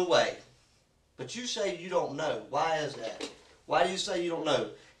 there's no way. But you say you don't know. Why is that? Why do you say you don't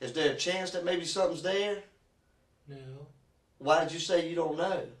know? Is there a chance that maybe something's there? No. Why did you say you don't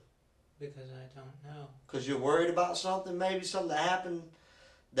know? Because I don't know. Because you're worried about something? Maybe something that happened,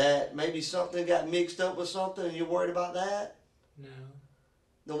 that maybe something got mixed up with something and you're worried about that? No.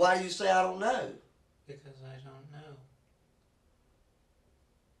 Then why do you say I don't know? Because I don't know.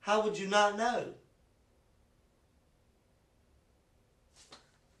 How would you not know?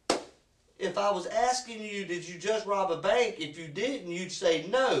 If I was asking you, did you just rob a bank? If you didn't, you'd say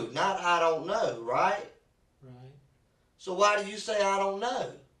no, not I don't know, right? Right. So why do you say I don't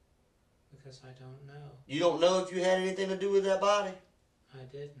know? Because I don't know. You don't know if you had anything to do with that body? I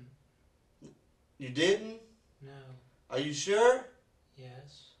didn't. You didn't? No. Are you sure?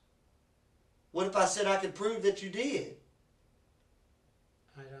 Yes. What if I said I could prove that you did?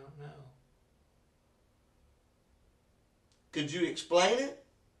 I don't know. Could you explain it?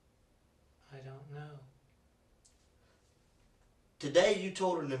 I don't know. Today you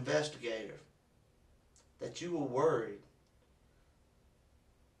told an investigator that you were worried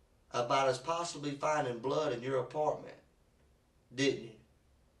about us possibly finding blood in your apartment, didn't you?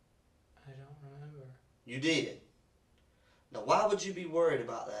 I don't remember. You did. Now why would you be worried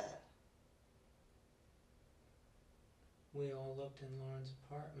about that? We all looked in Lauren's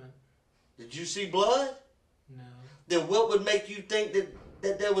apartment. Did you see blood? No. Then what would make you think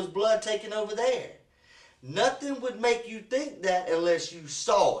that there was blood taken over there? Nothing would make you think that unless you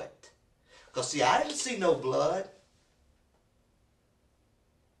saw it. Because see, I didn't see no blood.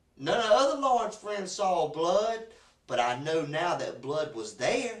 None of the other Lauren's friends saw blood, but I know now that blood was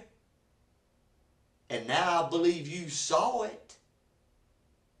there. And now I believe you saw it.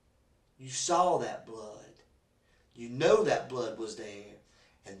 You saw that blood. You know that blood was there.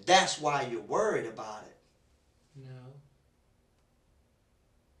 And that's why you're worried about it. No.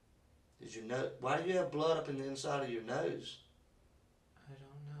 Did you know? Why do you have blood up in the inside of your nose? I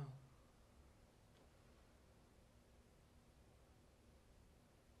don't know.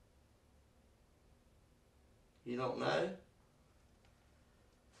 You don't know?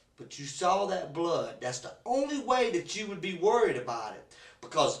 But you saw that blood. That's the only way that you would be worried about it.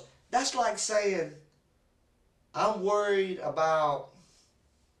 Because that's like saying, I'm worried about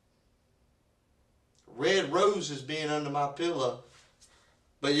red roses being under my pillow,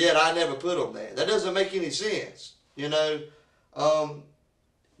 but yet I never put them there. That doesn't make any sense. You know,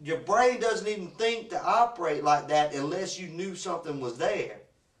 your brain doesn't even think to operate like that unless you knew something was there.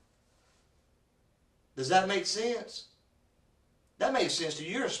 Does that make sense? That makes sense to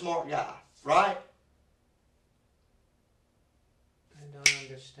you. You're a smart guy, right? I don't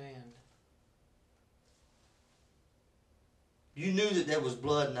understand. You knew that there was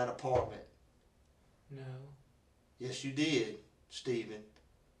blood in that apartment. No. Yes, you did, Stephen.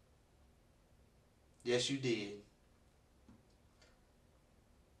 Yes, you did.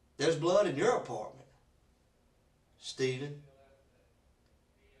 There's blood in your apartment, Stephen.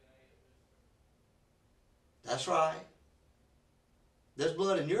 That's right. There's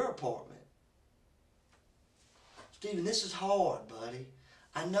blood in your apartment. Stephen, this is hard, buddy.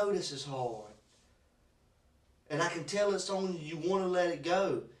 I know this is hard. And I can tell it's on you. You want to let it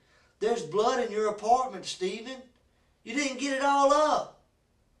go. There's blood in your apartment, Stephen. You didn't get it all up.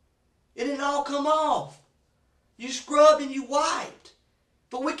 It didn't all come off. You scrubbed and you wiped.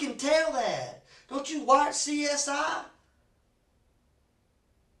 But we can tell that. Don't you wipe CSI?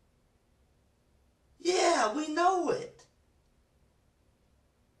 Yeah, we know it.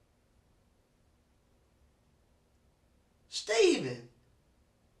 Stephen,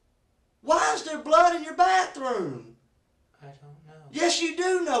 why is there blood in your bathroom? I don't know. Yes, you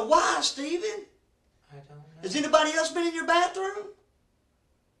do know. Why, Stephen? I don't know. Has anybody else been in your bathroom?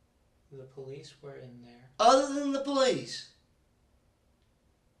 The police were in there. Other than the police?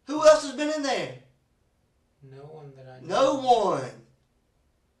 Who else has been in there? No one that I know. No one.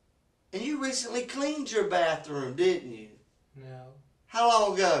 And you recently cleaned your bathroom, didn't you? No, How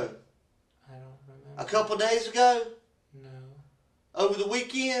long ago? I don't remember. A couple days ago? No, Over the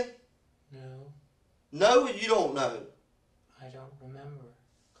weekend? no, No, you don't know. I don't remember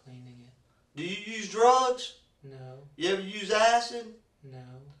cleaning it. Do you use drugs? No, You ever use acid? no,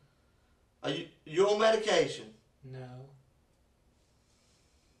 Are you on medication? no.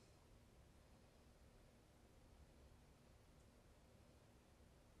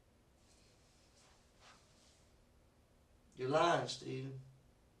 You're lying, Stephen.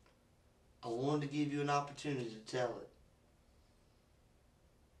 I wanted to give you an opportunity to tell it.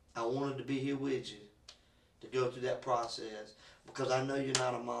 I wanted to be here with you to go through that process because I know you're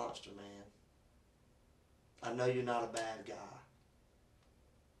not a monster, man. I know you're not a bad guy.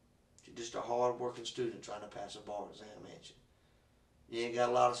 You're just a hard-working student trying to pass a bar exam, ain't you? You ain't got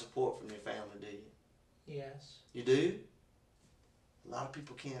a lot of support from your family, do you? Yes. You do? A lot of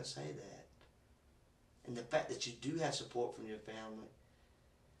people can't say that. And the fact that you do have support from your family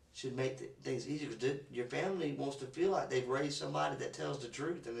should make things easier. Because your family wants to feel like they've raised somebody that tells the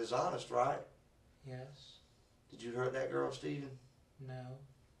truth and is honest, right? Yes. Did you hurt that girl, Stephen? No.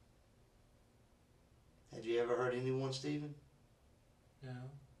 Have you ever hurt anyone, Stephen? No.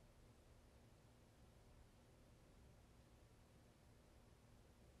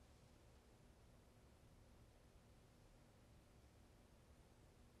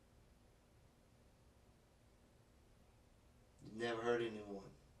 You never hurt anyone.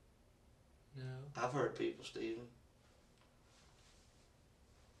 No. I've hurt people, Stephen.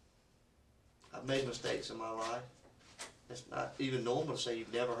 I've made mistakes in my life. It's not even normal to say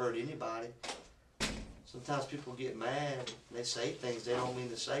you've never hurt anybody. Sometimes people get mad and they say things they don't mean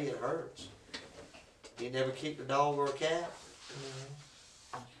to say. It hurts. You never kicked a dog or a cat?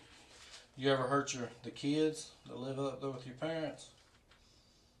 No. You ever hurt the kids that live up there with your parents?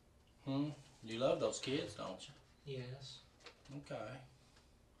 You love those kids, don't you? Yes. Okay.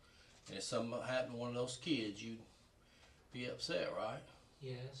 And if something happened to one of those kids, you'd be upset, right?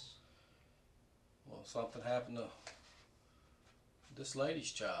 Yes. Well, something happened to this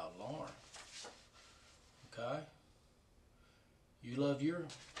lady's child, Lauren. Okay? You love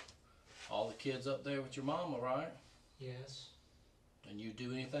all the kids up there with your mama, right? Yes. And you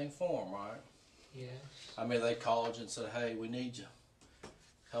do anything for them, right? Yes. I mean, they called you and said, hey, we need you.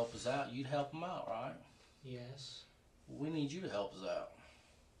 Help us out. You'd help them out, right? Yes. We need you to help us out.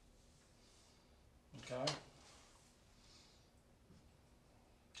 Okay?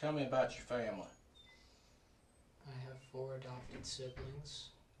 Tell me about your family I have 4 adopted siblings.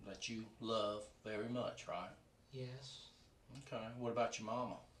 that you love very much, right? Yes. Okay. What about your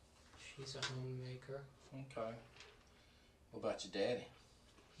mama? She's a homemaker. Okay. What about your daddy?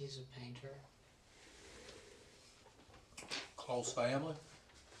 He's a painter. Close family?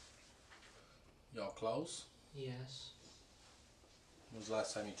 Y'all close? Yes. When was the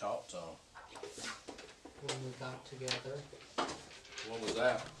last time you talked to them? When we got together When was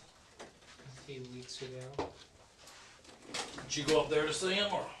that? a few weeks ago, Did you go up there to see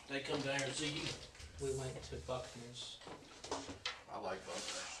them, or they come down here to see you? we went to Buckner's. I like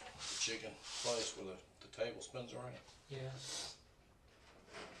Buckner's. The chicken place where the table spins around. Yes.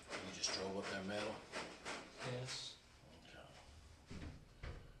 You just drove up there metal? Yes. Okay.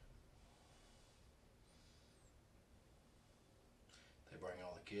 They bring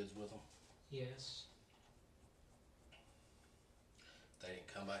all the kids with them? Yes. They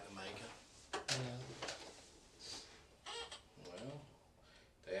didn't come back to Macon? No. Well,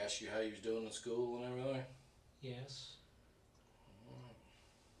 they asked you how you was doing in school and everything? Yes.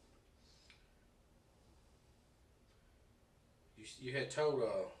 You had told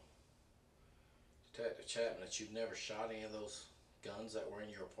Detective Chapman that you've never shot any of those guns that were in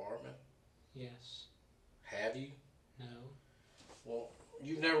your apartment? Yes. Have you? No. Well,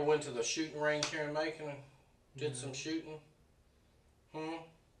 you've never went to the shooting range here in Macon Did No. some shooting?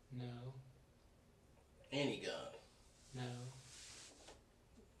 No. Any gun? No.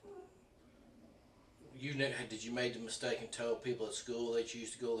 Did you make the mistake and tell people at school that you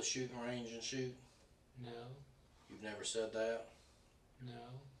used to go to the shooting range and shoot? No. You've never said that?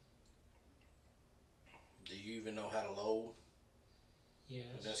 No. Do you even know how to load Yes.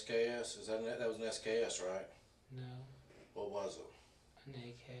 an SKS? That was an SKS, right? No. What was it? An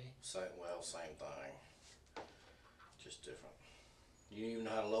AK. Same thing. Just different. You even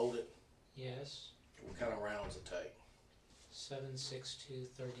know how to load it? Yes. What kind of rounds it take? 7.62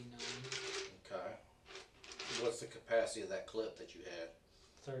 39. Okay. What's the capacity of that clip that you had?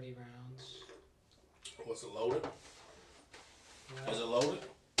 30 rounds. What's it loaded? Well, Is it loaded?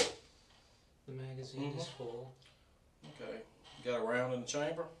 the magazine is full. Okay. You got a round in the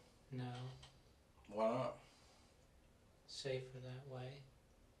chamber? No. Why not? Safer that way.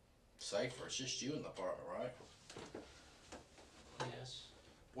 Safer. It's just you in the apartment, right? Yes.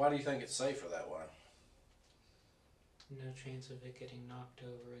 Why do you think it's safer that way? No chance of it getting knocked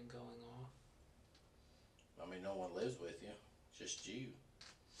over and going off. I mean, no one lives with you. Just you.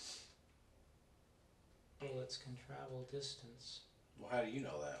 Bullets can travel distance. Well, how do you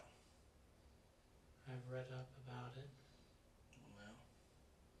know that? I've read up about it.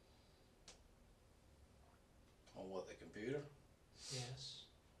 Well, on what, the computer? Yes.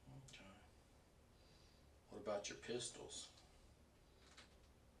 Okay. What about your pistols?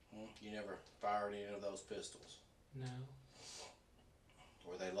 You never fired any of those pistols? No.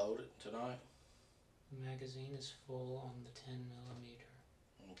 Were they loaded tonight? The magazine is full on the 10 millimeter.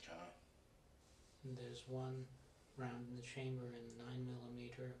 Okay. And there's one round in the chamber in 9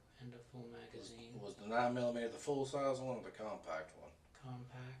 millimeter and a full magazine. Was the 9mm the full size one or the compact one?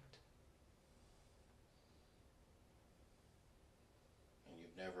 Compact. And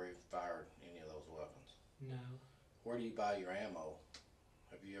you've never even fired any of those weapons? No. Where do you buy your ammo?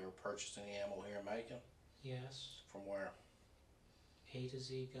 Have you ever purchased any ammo here in Macon? Yes. From where? A to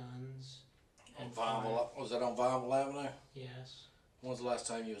Z guns. On And Vineville, was that on Vineville Avenue? Yes. When's the last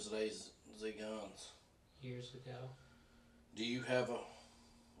time you was at A to Z Guns? Years ago. Do you have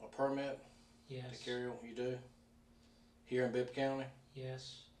a permit Yes. to carry them? You do? Here in Bibb County?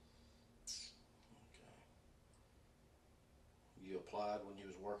 Yes. Okay. You applied when you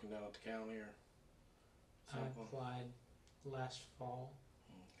was working down at the county or something? I applied last fall.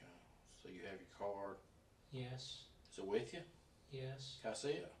 Okay. So you have your card. Yes. Is it with you? Yes. Can I see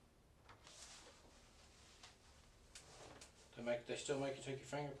it? They still make you take your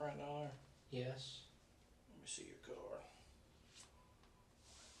fingerprint down there? Yes. Let me see your card.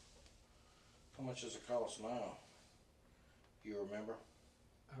 How much does it cost now? You remember?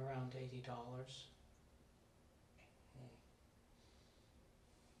 Around $80.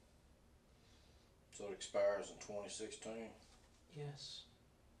 So it expires in 2016. Yes.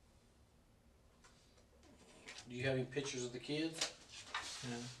 Do you have any pictures of the kids?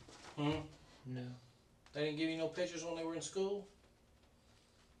 No. No. They didn't give you no pictures when they were in school?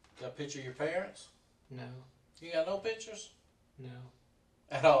 Got a picture of your parents? No. You got no pictures? No.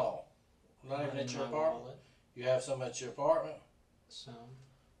 At all? Not even in at your my apartment? wallet. You have some at your apartment? Some.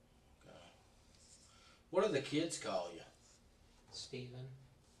 Okay. What do the kids call you? Stephen.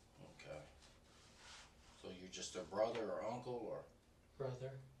 Okay. So you're just a brother or uncle or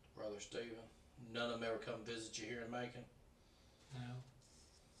Brother. brother Stephen? None of them ever come visit you here in Macon? No.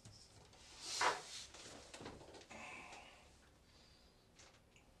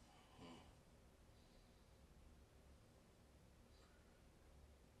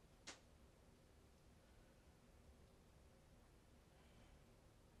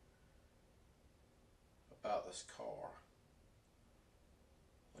 About this car.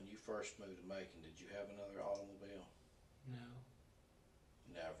 When you first moved to Macon, did you have another automobile? No.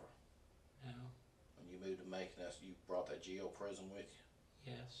 Never. No. When you moved to Macon, you brought that jail prison with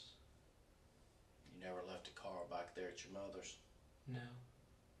you? Yes. You never left a car back there at your mother's? No.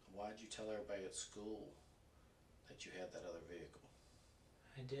 Why'd you tell everybody at school that you had that other vehicle?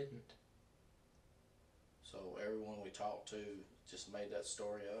 I didn't. So everyone we talked to just made that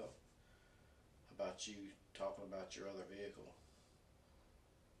story up about you talking about your other vehicle?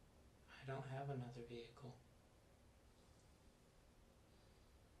 I don't have another vehicle.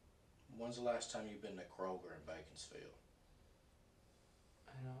 When's the last time you've been to Kroger in Baconsfield?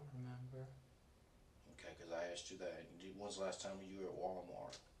 I don't remember. Okay, because I asked you that. When's the last time you were at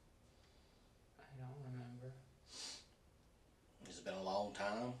Walmart? I don't remember. Has it been a long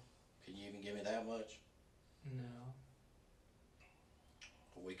time? Can you even give me that much? No.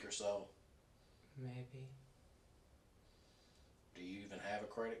 A week or so? Maybe. Do you even have a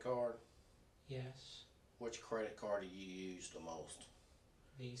credit card? Yes. Which credit card do you use the most?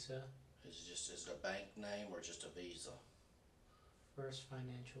 Visa. Is it a bank name or just a Visa? First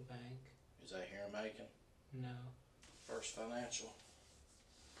Financial Bank. Is that here in Macon? No. First Financial.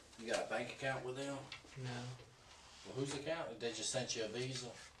 You got a bank account with them? No. Well, whose account? They just sent you a Visa?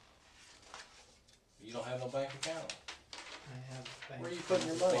 You don't have no bank account? I have bank. Where are you putting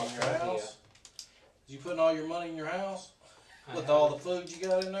your account money? with In your Wachovia. house? You putting all your money in your house? I With have all a- the food you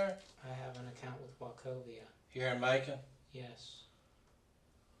got in there? I have an account with Wachovia. Here in Macon? Yes.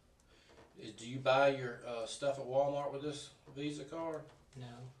 Do you buy your stuff at Walmart with this Visa card? No.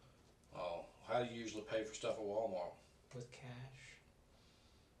 Oh, how do you usually pay for stuff at Walmart? With cash.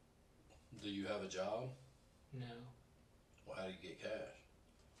 Do you have a job? No. Well, how do you get cash?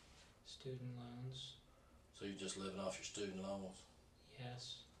 Student loans. So you're just living off your student loans?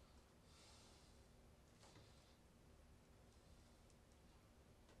 Yes.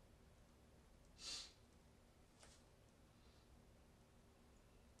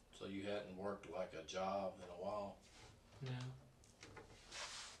 So you hadn't worked like a job in a while? No.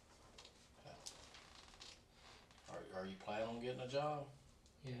 Are you planning on getting a job?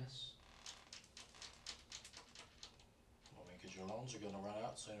 Yes. I mean, because your loans are going to run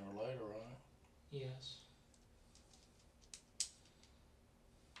out sooner or later, right? Yes.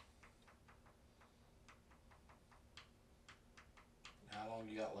 How long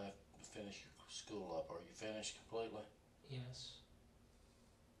you got left to finish your school up? Are you finished completely? Yes.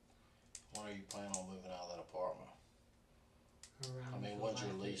 When are you planning on moving out of that apartment? Around I mean, July when's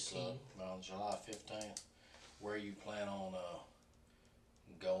your lease 15th. up? Around July 15th? Where you plan on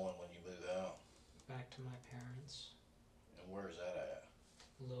going when you move out? Back to my parents. And where's that at?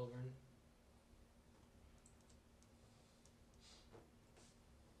 Lilburn.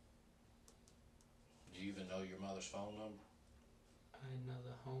 Do you even know your mother's phone number? I know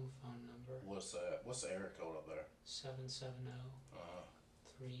the home phone number. What's that? What's the area code up there? 770 Uh-huh.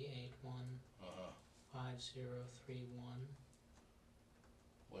 381 Uh-huh. 5031.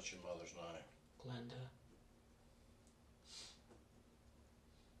 What's your mother's name? Glenda.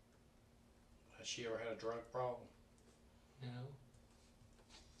 Has she ever had a drug problem? No.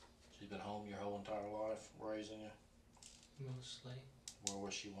 She's been home your whole entire life raising you? Mostly. Where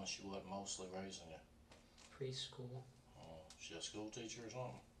was she when she wasn't mostly raising you? Preschool. Oh, she a school teacher or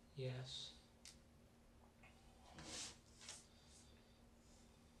something? Yes.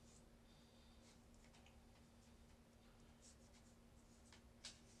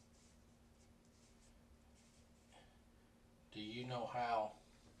 Do you know how?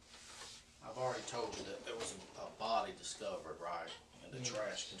 I've already told you that there was a body discovered, right, in the Yes.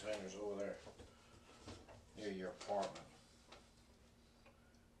 trash containers over there near your apartment.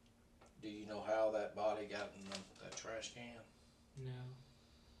 Do you know how that body got in that trash can? No.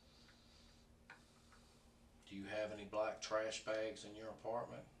 Do you have any black trash bags in your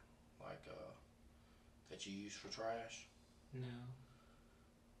apartment, like that you use for trash? No.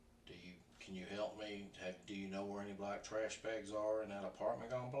 Can you help me? Do you know where any black trash bags are in that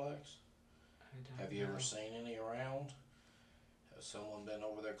apartment complex? I don't Have you know. ever seen any around? Has someone been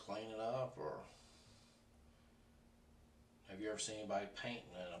over there cleaning up, or have you ever seen anybody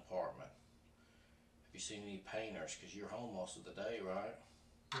painting in an apartment? Have you seen any painters? Because you're home most of the day, right?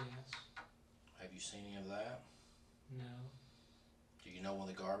 Yes. Have you seen any of that? No. Do you know when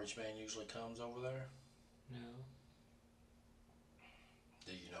the garbage man usually comes over there? No.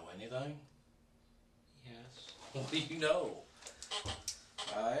 Do you know anything? Yes. What do you know?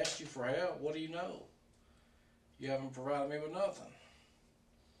 I asked you for help. What do you know? You haven't provided me with nothing.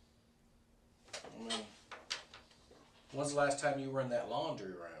 I mean, when's the last time you were in that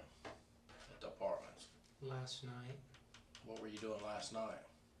laundry room at the apartments? Last night, What were you doing last night?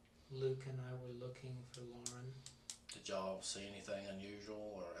 Luke and I were looking for Lauren. Did y'all see anything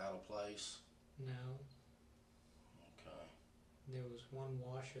unusual or out of place? No. Okay. There was one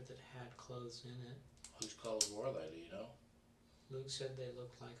washer that had clothes in it. Whose clothes were they, do you know? Luke said they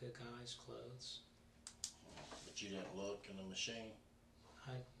looked like a guy's clothes. But you didn't look in the machine?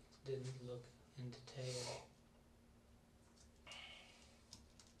 I didn't look in detail.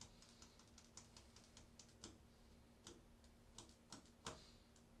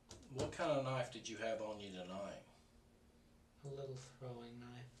 What kind of knife did you have on you tonight? A little throwing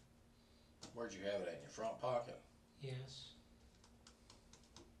knife. Where'd you have it at? In your front pocket? Yes.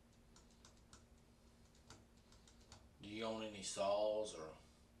 Do you own any saws or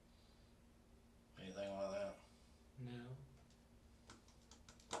anything like that? No.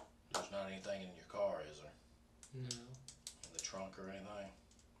 There's not anything in your car, is there? No. In the trunk or anything?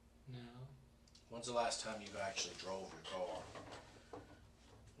 No. When's the last time you actually drove your car?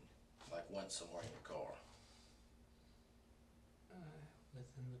 Like went somewhere in your car?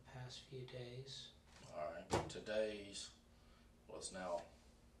 within the past few days. Alright, today's, well, it's now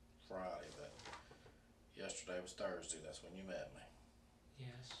Friday, but yesterday was Thursday, that's when you met me.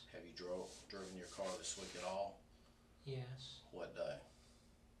 Yes. Have you driven your car this week at all? Yes. What day?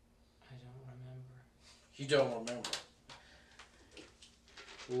 I don't remember. You don't remember?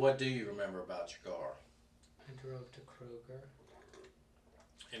 What do you remember about your car? I drove to Kroger.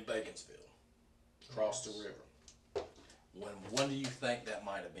 In Baconsfield, across the river. When do you think that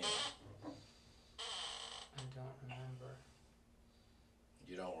might have been? I don't remember.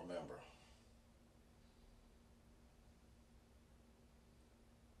 You don't remember.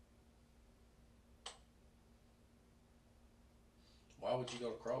 Why would you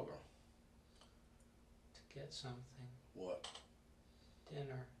go to Kroger? To get something. What?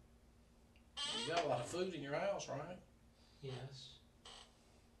 Dinner. You got a lot of food in your house, right? Yes.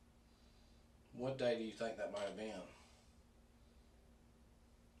 What day do you think that might have been?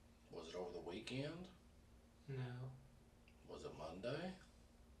 Was it over the weekend? No. Was it Monday?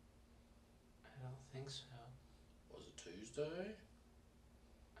 I don't think so. Was it Tuesday?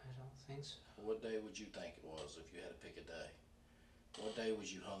 I don't think so. What day would you think it was if you had to pick a day? What day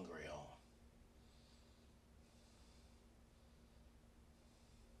was you hungry on?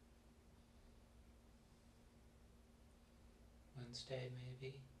 Wednesday,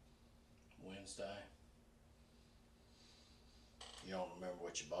 maybe. Wednesday? You don't remember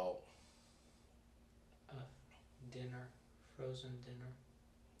what you bought? Dinner. Frozen dinner.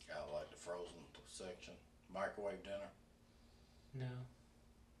 I like the frozen section. Microwave dinner? No.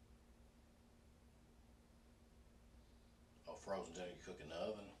 Oh, frozen dinner you cook in the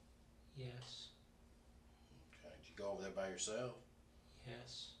oven? Yes. Okay. Did you go over there by yourself?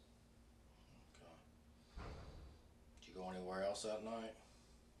 Yes. Okay. Did you go anywhere else that night?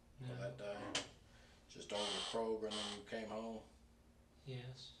 No. Or that day? Just over to Kroger and then you came home?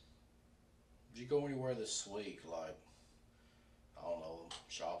 Yes. Did you go anywhere this week, like, I don't know,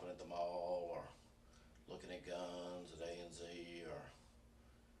 shopping at the mall or looking at guns at A&Z, or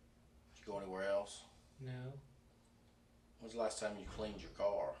did you go anywhere else? No. When's the last time you cleaned your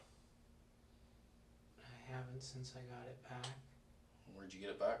car? I haven't since I got it back. Where'd you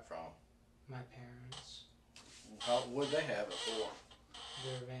get it back from? My parents. What'd they have it for?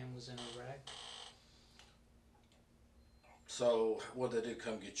 Their van was in a wreck. So, what'd they do,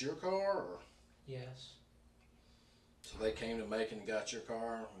 come get your car, or? Yes. So they came to Macon and got your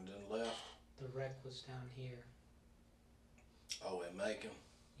car and then left? The wreck was down here. Oh, in Macon?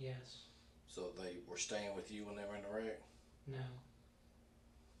 Yes. So they were staying with you when they were in the wreck? No.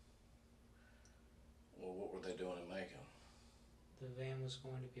 Well, what were they doing in Macon? The van was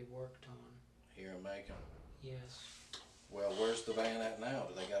going to be worked on. Here in Macon? Yes. Well, where's the van at now?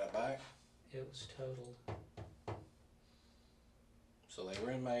 Do they got it back? It was totaled. So they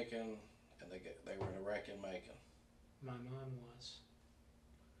were in Macon, and they were in a wreck in Macon. My mom was.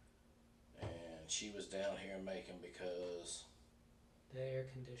 And she was down here in Macon because... The air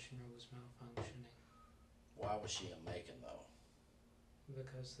conditioner was malfunctioning. Why was she in Macon, though?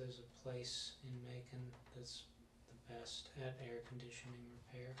 Because there's a place in Macon that's the best at air conditioning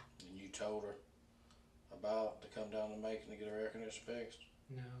repair. And you told her about to come down to Macon to get her air conditioner fixed?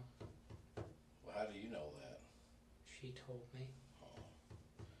 No. Well, how do you know that? She told me. Oh.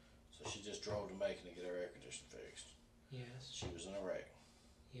 So she just drove to Macon to get her air conditioner fixed. Yes. She was in a wreck.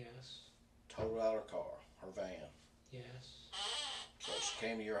 Yes. Totaled out her car, her van. Yes. So she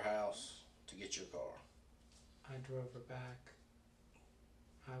came to your house to get your car. I drove her back.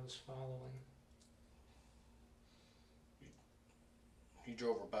 I was following. You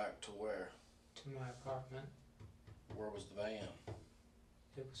drove her back to where? To my apartment. Where was the van?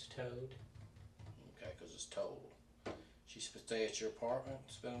 It was towed. Okay, because it's totaled. She stay at your apartment,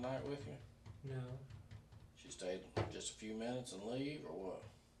 spend the night with you? No. She stayed just a few minutes and leave, or what?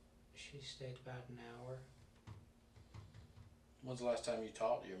 She stayed about an hour. When's the last time you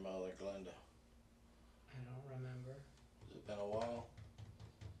talked to your mother, Glenda? I don't remember. Has it been a while?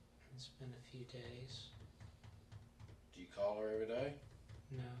 It's been a few days. Do you call her every day?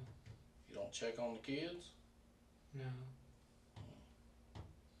 No. You don't check on the kids? No.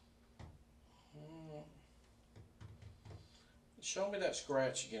 Show me that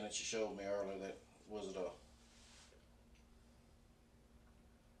scratch again that you showed me earlier. That was it a...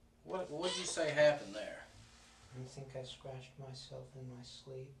 What did you say happened there? I think I scratched myself in my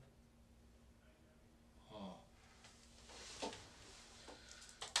sleep. Huh.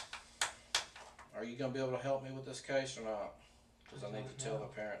 Are you gonna be able to help me with this case or not? Because I need to tell the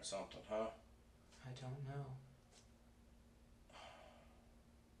parents something, huh? I don't know.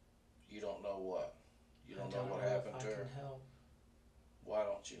 You don't know what? You don't know I don't what know happened if to I her? can help. Why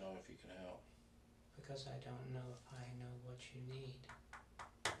don't you know if you can help? Because I don't know if I know what you need.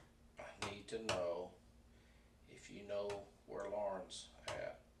 I need to know if you know where Lauren's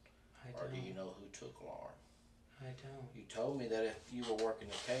at, I or do don't. you know who took Lauren? I don't. You told me that if you were working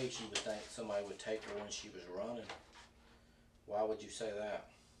the case, you would think somebody would take her when she was running. Why would you say that?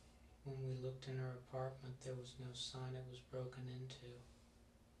 When we looked in her apartment, there was no sign it was broken into.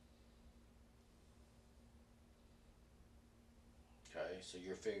 Okay, so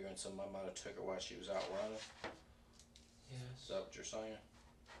you're figuring somebody might have took her while she was out running? Yes. Is that what you're saying?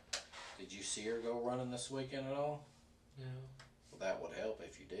 Did you see her go running this weekend at all? No. Well, that would help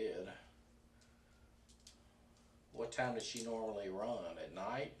if you did. What time does she normally run? At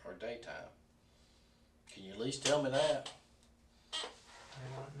night or daytime? Can you at least tell me that?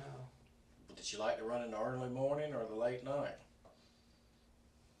 I don't know. Did she like to run in the early morning or the late night?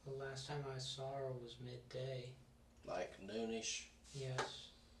 The last time I saw her was midday. Like noonish? Yes.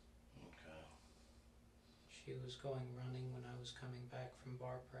 Okay. She was going running when I was coming back from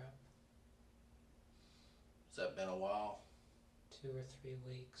bar prep. Has that been a while? 2 or 3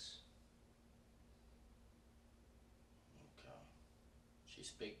 weeks. Okay. She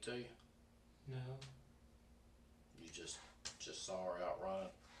speak to you? No. You just saw her out running?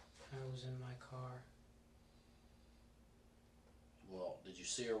 I was in my car. Well, did you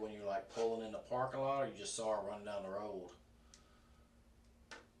see her when you were like pulling in the parking lot, or you just saw her running down the road?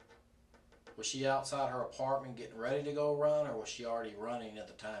 Was she outside her apartment getting ready to go run, or was she already running at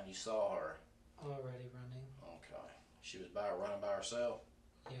the time you saw her? Already running. Okay. She was running by herself?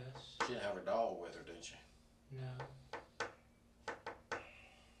 Yes. She didn't have her dog with her, did she? No.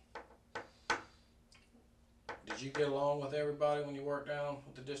 Did you get along with everybody when you worked down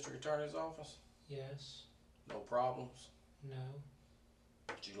at the district attorney's office? Yes. No problems? No.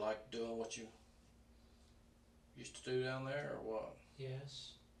 Did you like doing what you used to do down there, or what?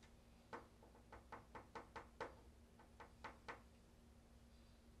 Yes.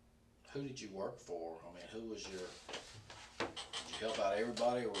 Who did you work for? I mean, who was your... Did you help out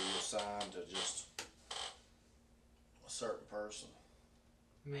everybody, or were you assigned to just a certain person?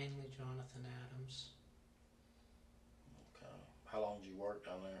 Mainly Jonathan Adams. Okay. How long did you work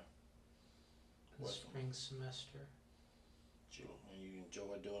down there? The What? spring semester. Did you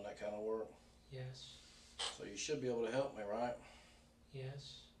enjoy doing that kind of work? Yes. So you should be able to help me, right?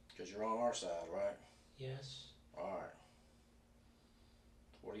 Yes. Because you're on our side, right? Yes. Alright.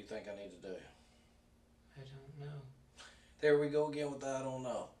 What do you think I need to do? I don't know. There we go again with that I don't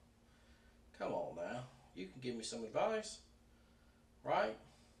know. Come on now. You can give me some advice. Right?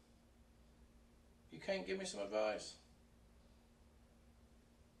 You can't give me some advice.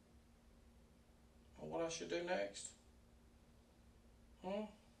 Well, what I should do next? Hmm?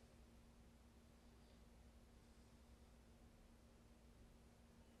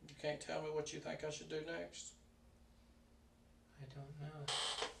 You can't tell me what you think I should do next? I don't know.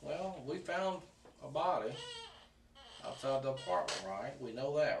 Well, we found a body outside the apartment, right? We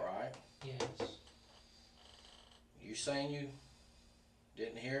know that, right? Yes. You saying you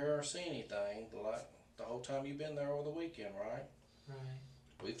didn't hear or see anything the whole time you've been there over the weekend, right? Right.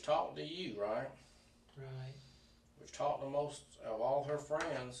 We've talked to you, right? Right. We've talked to most of all her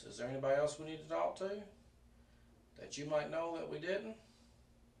friends. Is there anybody else we need to talk to that you might know that we didn't?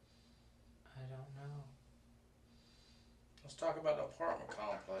 I don't know. Let's talk about the apartment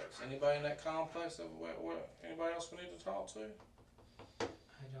complex. Anybody in that complex that anybody else we need to talk to?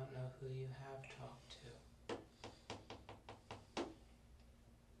 I don't know who you have talked to.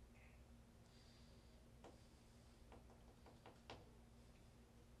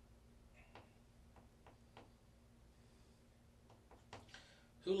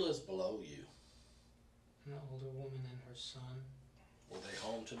 Who lives below you? An older woman and her son. Were they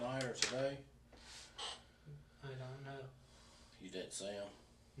home tonight or today? I don't know. You didn't see them?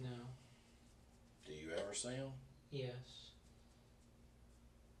 No. Do you ever see them? Yes.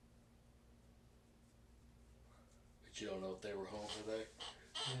 But you don't know if they were home today?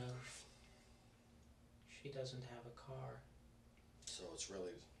 No. She doesn't have a car. So it's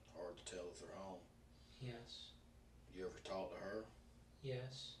really hard to tell if they're home. Yes. You ever talk to her?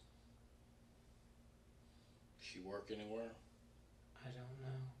 Yes. She work anywhere? I don't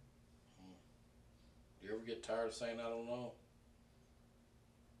know. Do you ever get tired of saying I don't know?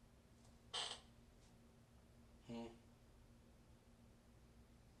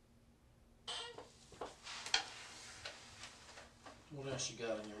 What else you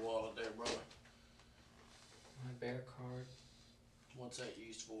got in your wallet there, brother? My bear card What's that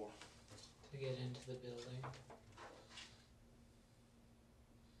used for? to get into the building.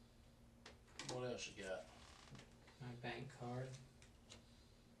 What else you got? My bank card.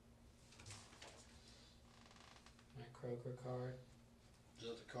 Kroger card. Is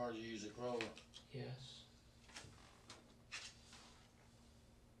that the card you use at Kroger? Yes.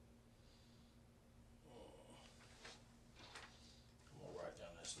 I'm gonna write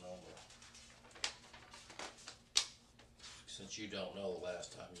down this number. Since you don't know the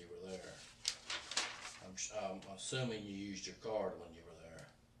last time you were there, I'm assuming you used your card when you were there.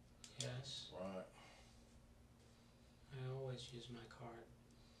 Yes. Right. I always use my card.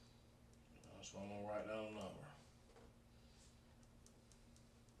 That's why I'm gonna write down a number.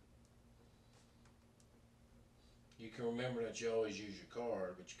 You can remember that you always use your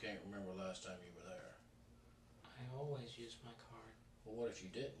card, but you can't remember the last time you were there. I always use my card. Well, what if you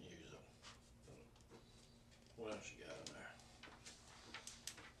didn't use it? What else you got in there?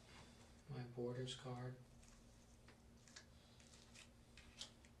 My boarder's card.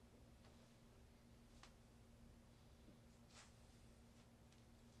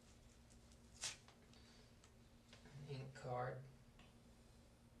 An ink card.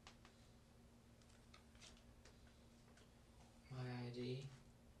 My ID.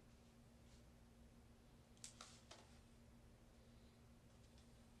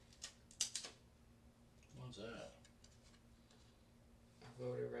 What's that? A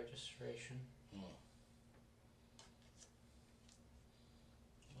voter registration.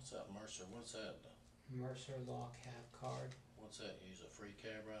 What's that, Mercer? What's that? Mercer Law Cab card. What's that? Use a free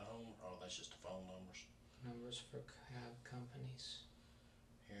cab ride home? Oh, that's just the phone numbers Numbers for cab companies.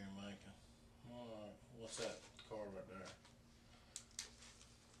 here in Macon. Alright, what's that card right there?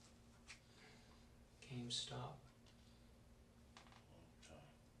 GameStop. Okay.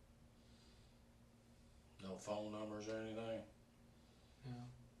 No phone numbers or anything? No.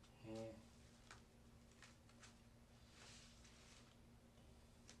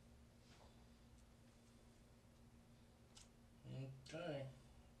 Okay.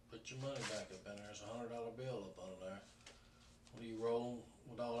 Put your money back up in there. There's $100 bill up under there. What are you rolling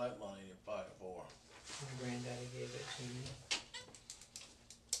with all that money in your pocket for? My granddaddy gave it to me.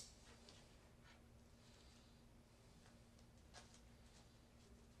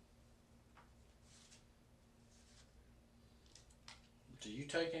 Do you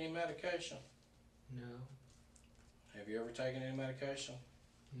take any medication? No. Have you ever taken any medication?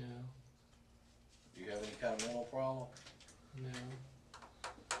 No. Do you have any kind of mental problem? No.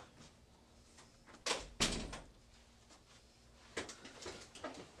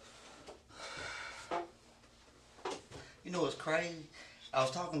 You know what's crazy? I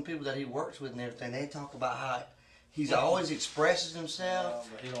was talking to people that he works with and everything. They talk about how he's always expresses himself.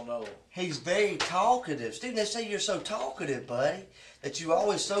 But he don't know. He's very talkative. Stephen, they say you're so talkative, buddy, that you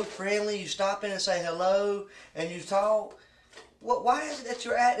always so friendly. You stop in and say hello, and you talk. Why is it that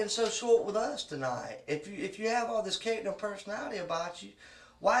you're acting so short with us tonight? If you have all this character and personality about you,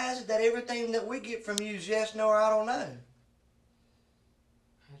 why is it that everything that we get from you is yes, no, or I don't know?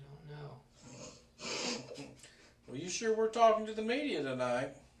 I don't know. Well, you sure were talking to the media tonight,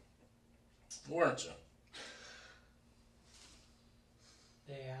 weren't you?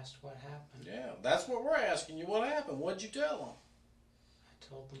 They asked what happened. Yeah, that's what we're asking you. What happened? What'd you tell them? I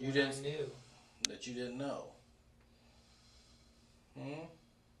told them You what didn't- I knew. That you didn't know.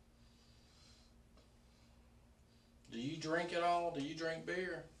 Do you drink at all? Do you drink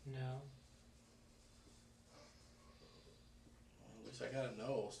beer? No. Well, at least I gotta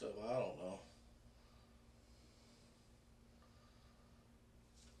know stuff I don't know.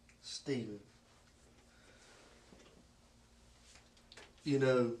 Stephen, you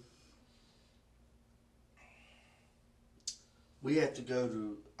know, we have to go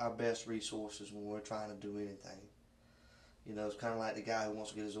to our best resources when we're trying to do anything. You know, it's kind of like the guy who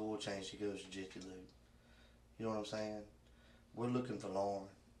wants to get his oil changed, he goes to Jiffy Lube. You know what I'm saying? We're looking for Lauren,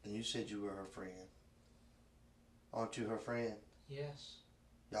 and you said you were her friend. Aren't you her friend? Yes.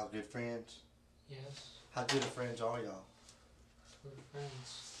 Y'all good friends? Yes. How good of friends are y'all? We're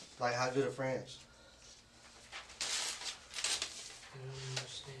friends. Like, how good of friends? I don't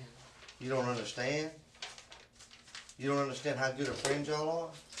understand. You don't understand? You don't understand how good of friends y'all are?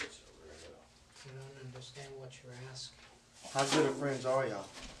 I don't understand what you're asking. How good of friends are y'all?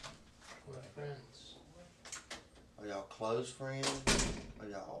 We're friends. Are y'all close friends? Are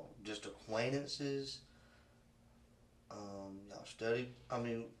y'all just acquaintances? Y'all study? I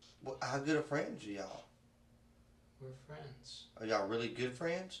mean, how good of friends are y'all? We're friends. Are y'all really good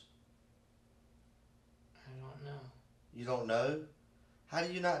friends? I don't know. You don't know? How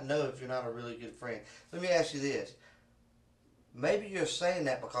do you not know if you're not a really good friend? Let me ask you this. Maybe you're saying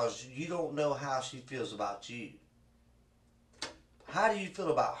that because you don't know how she feels about you. How do you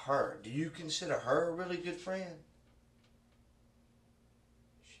feel about her? Do you consider her a really good friend?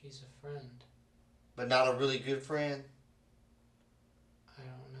 She's a friend. But not a really good friend? I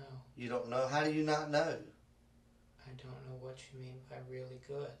don't know. You don't know? How do you not know? I don't know what you mean by really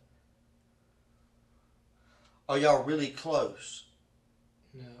good. Are y'all really close?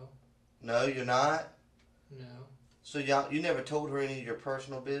 No. No, you're not? No. So you never told her any of your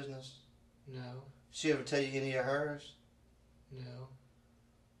personal business? No. She ever tell you any of hers? No.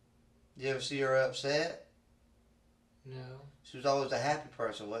 You ever see her upset? No. She was always a happy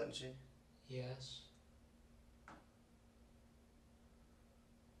person, wasn't she? Yes.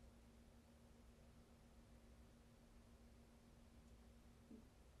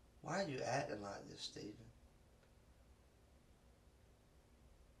 Why are you acting like this, Stephen?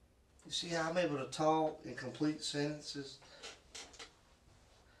 You see how I'm able to talk in complete sentences?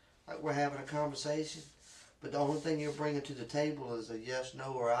 Like we're having a conversation, but the only thing you're bringing to the table is a yes,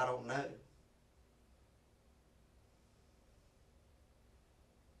 no, or I don't know.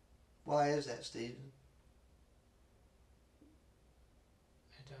 Why is that, Stephen?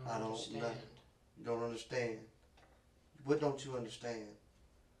 I don't understand. know. You don't understand. What don't you understand?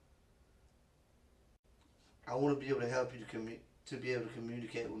 I want to be able to help you to be able to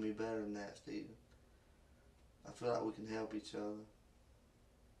communicate with me better than that, Stephen. I feel like we can help each other.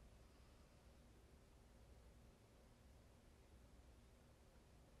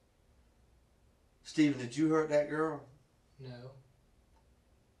 Stephen, did you hurt that girl? No.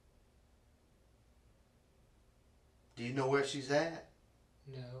 Do you know where she's at?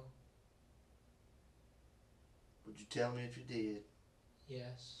 No. Would you tell me if you did?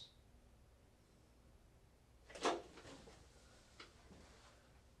 Yes.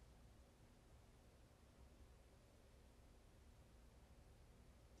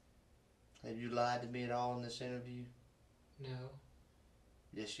 Have you lied to me at all in this interview? No.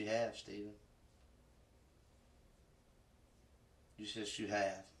 Yes, you have, Stephen. Yes, you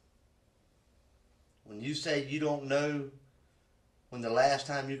have. When you say you don't know when the last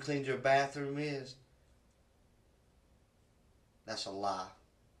time you cleaned your bathroom is, that's a lie.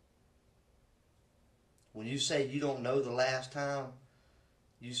 When you say you don't know the last time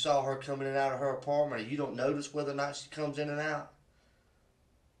you saw her coming in and out of her apartment, or you don't notice whether or not she comes in and out,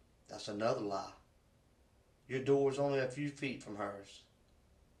 that's another lie. Your door's only a few feet from hers.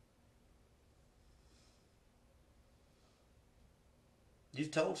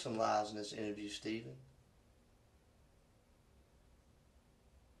 You've told some lies in this interview, Stephen.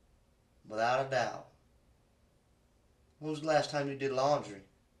 Without a doubt. When was the last time you did laundry?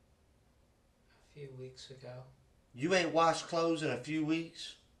 A few weeks ago. You ain't washed clothes in a few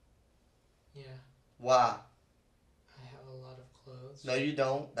weeks? Yeah. Why? I have a lot of clothes. No, you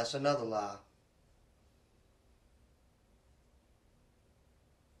don't. That's another lie.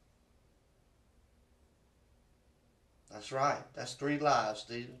 That's right. That's 3 lies,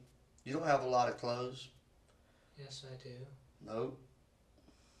 Stephen. You don't have a lot of clothes. Yes, I do. Nope.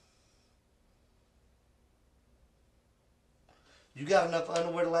 You got enough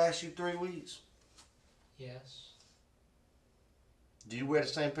underwear to last you 3 weeks? Yes. Do you wear the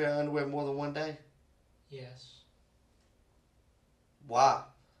same pair of underwear more than one day? Yes. Why?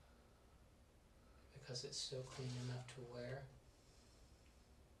 Because it's still clean enough to wear.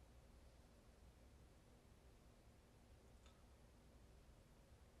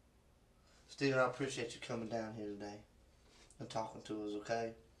 Stephen, I appreciate you coming down here today and talking to us,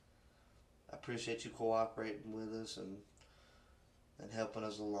 okay? I appreciate you cooperating with us and helping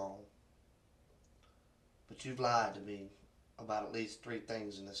us along. But you've lied to me about at least 3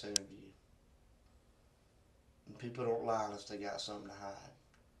 things in this interview. And people don't lie unless they got something to hide.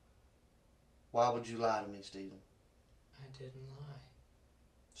 Why would you lie to me, Stephen? I didn't lie.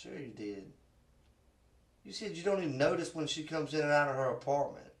 Sure you did. You said you don't even notice when she comes in and out of her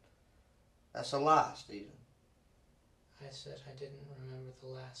apartment. That's a lie, Stephen. I said I didn't remember the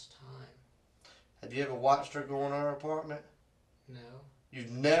last time. Have you ever watched her go in her apartment? No.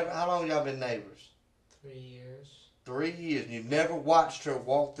 You've never... How long y'all been neighbors? 3 years. 3 years, and you've never watched her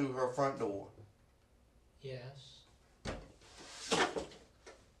walk through her front door? Yes.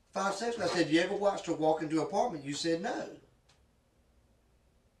 5 seconds ago, I said, you ever watched her walk into her apartment? You said no.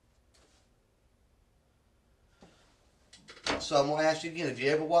 So I'm going to ask you again, have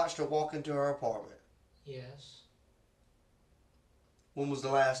you ever watched her walk into her apartment? Yes. When was the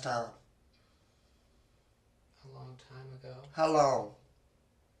last time? A long time ago. How long?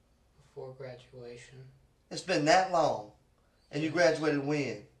 Before graduation. It's been that long. And you graduated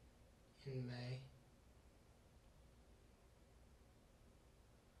when? In May.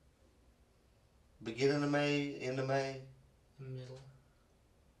 Beginning of May, end of May? The middle.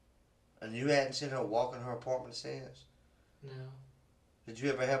 And you hadn't seen her walk in her apartment since? No. Did you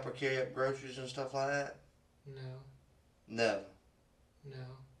ever help her carry up groceries and stuff like that? No. No. No.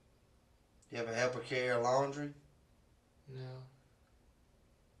 You ever help her carry her laundry? No.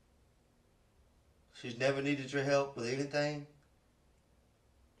 She's never needed your help with anything?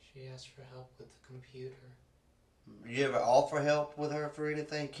 She asked for help with the computer. You ever offer help with her for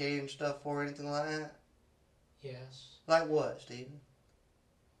anything, carrying stuff for her, anything like that? Yes. Like what, Stephen?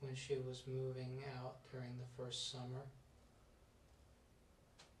 When she was moving out during the first summer,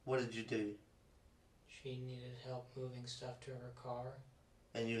 What did you do? she needed help moving stuff to her car.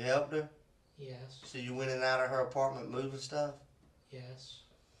 And you helped her? Yes. So you went in and out of her apartment moving stuff? Yes.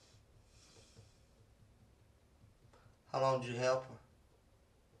 How long did you help her?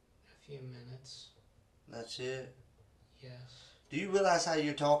 A few minutes. That's it? Yes. Do you realize how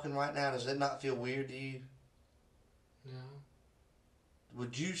you're talking right now? Does it not feel weird to you? No.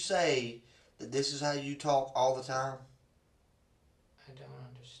 Would you say that this is how you talk all the time? I don't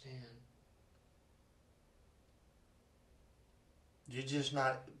understand. You're just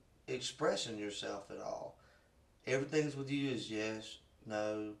not expressing yourself at all. Everything's with you is yes,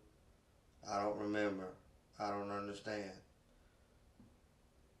 no, I don't remember, I don't understand.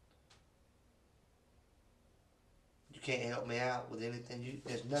 You can't help me out with anything.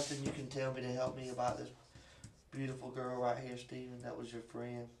 There's nothing you can tell me to help me about this beautiful girl right here, Stephen. That was your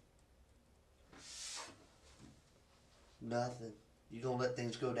friend. Nothing. You gonna let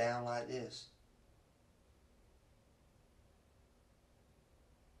things go down like this?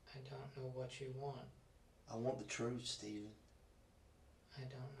 I don't know what you want. I want the truth, Stephen. I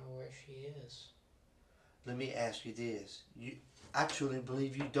don't know where she is. Let me ask you this. I truly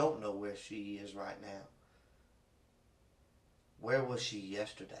believe you don't know where she is right now. Where was she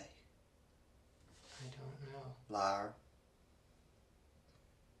yesterday? I don't know. Liar.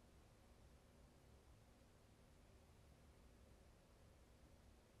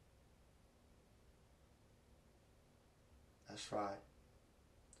 That's right.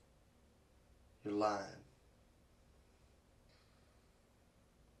 You're lying.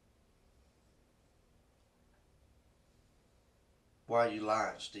 Why are you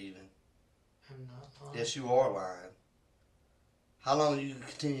lying, Stephen? I'm not lying. Yes, you are lying. How long are you going to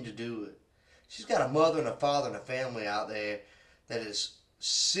continue to do it? She's got a mother and a father and a family out there that is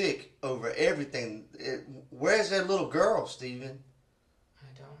sick over everything. Where's their little girl, Stephen?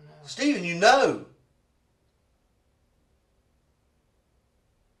 I don't know. Stephen, you know.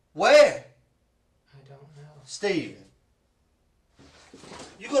 Where? I don't know. Stephen.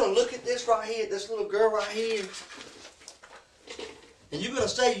 You're going to look at this right here, this little girl right here, and you're going to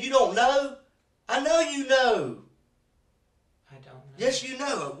say you don't know? I know you know. I don't know. Yes, you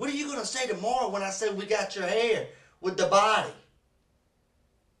know. What are you going to say tomorrow when I say we got your hair with the body?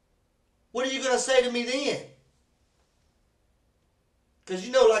 What are you going to say to me then? Because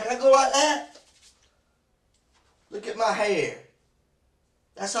you know, like I go like that. Look at my hair.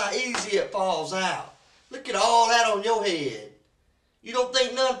 That's how easy it falls out. Look at all that on your head. You don't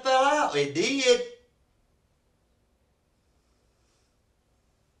think none fell out? It did.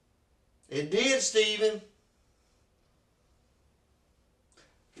 It did, Stephen.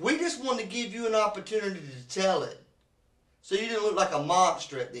 We just wanted to give you an opportunity to tell it. So you didn't look like a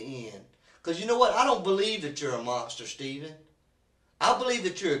monster at the end. Because you know what? I don't believe that you're a monster, Stephen. I believe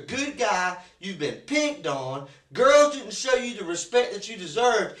that you're a good guy. You've been picked on. Girls didn't show you the respect that you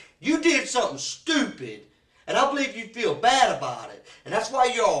deserved. You did something stupid. And I believe you feel bad about it. And that's why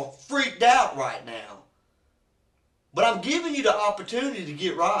you're all freaked out right now. But I'm giving you the opportunity to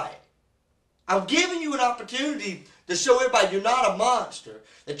get right. I'm giving you an opportunity to show everybody you're not a monster.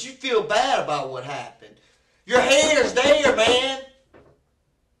 That you feel bad about what happened. Your hair's there, man.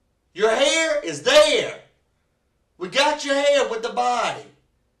 Your hair is there. We got your hair with the body.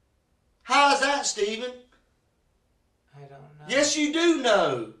 How's that, Stephen? I don't know. Yes, you do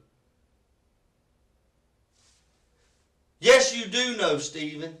know. Yes, you do know,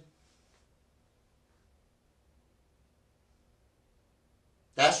 Stephen.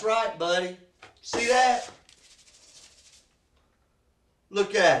 That's right, buddy. See that?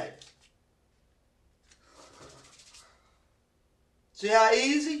 Look at it. See how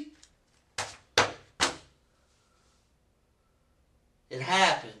easy? It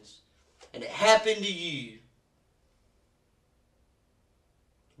happens. And it happened to you.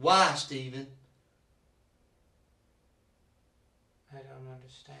 Why, Stephen? I don't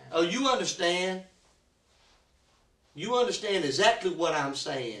understand. Oh, you understand. You understand exactly what I'm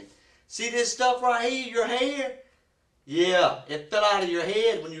saying. See this stuff right here, your hair? Yeah, it fell out of your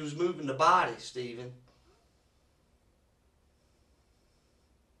head when you was moving the body, Stephen.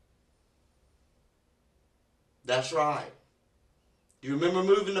 That's right. Do you remember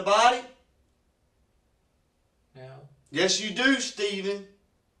moving the body? No. Yes, you do, Stephen.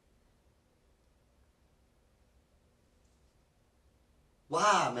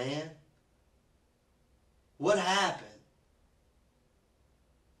 Why, man? What happened?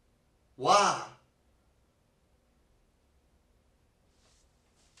 Why?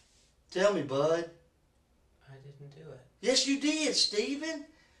 Tell me, bud. I didn't do it. Yes, you did, Stephen.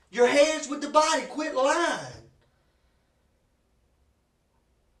 Your head's with the body. Quit lying.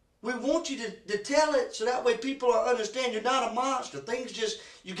 We want you to tell it so that way people will understand you're not a monster. Things just,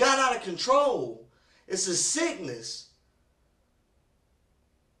 you got out of control. It's a sickness.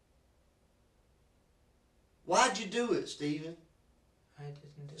 Why'd you do it, Stephen? I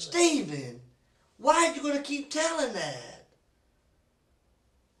didn't do it. Stephen, why are you going to keep telling that?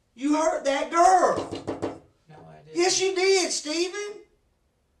 You hurt that girl. No, I didn't. Yes, you did, Stephen.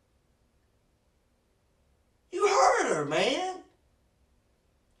 You hurt her, man.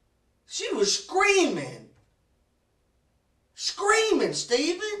 She was screaming. Screaming,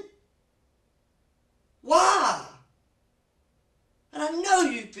 Stephen. Why? And I know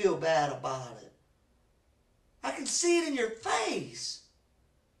you feel bad about it. I can see it in your face.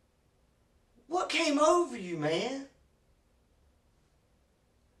 What came over you, man?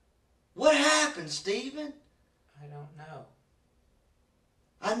 What happened, Stephen? I don't know.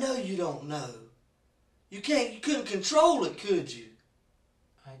 I know you don't know. You couldn't control it, could you?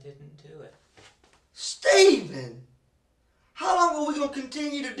 I didn't do it. Stephen! How long are we going to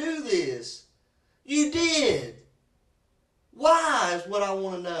continue to do this? You did. Why is what I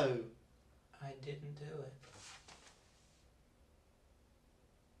want to know. I didn't do it.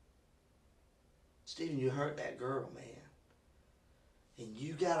 Stephen, you hurt that girl, man. And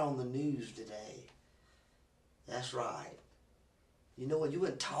you got on the news today. That's right. You know what? You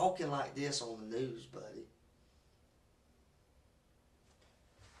weren't talking like this on the news, buddy.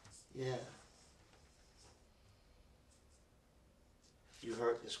 Yeah. You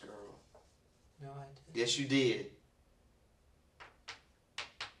hurt this girl. No, I didn't. Yes, you did.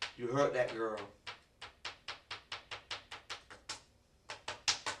 You hurt that girl.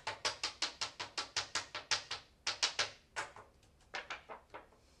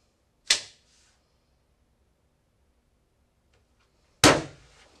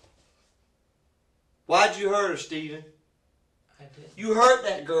 Why'd you hurt her, Stephen? I didn't. You hurt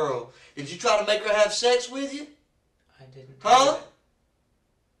that girl. Did you try to make her have sex with you? I didn't. Huh? Do it.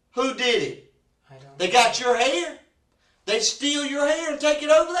 Who did it? I don't. They got your hair? They steal your hair and take it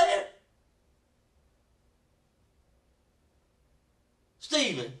over there?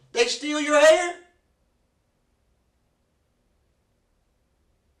 Stephen, they steal your hair?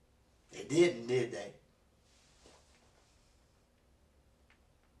 They didn't, did they?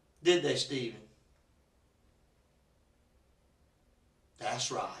 Did they, Stephen?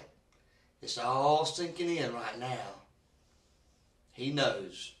 That's right. It's all sinking in right now. He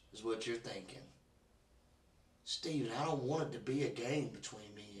knows, is what you're thinking. Stephen, I don't want it to be a game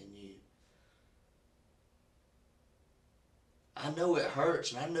between me and you. I know it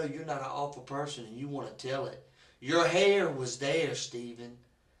hurts, and I know you're not an awful person, and you want to tell it. Your hair was there, Stephen.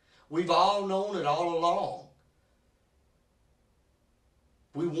 We've all known it all along.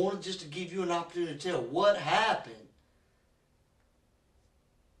 We wanted just to give you an opportunity to tell what happened.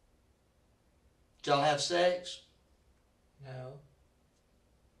 Did y'all have sex? No.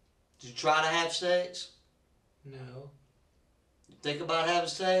 Did you try to have sex? No. You think about having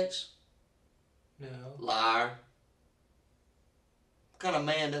sex? No. Liar. What kind of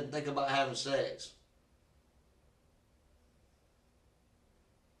man doesn't think about having sex?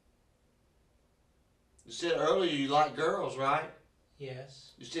 You said earlier you like girls, right?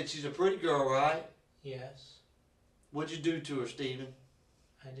 Yes. You said she's a pretty girl, right? Yes. What'd you do to her, Stephen?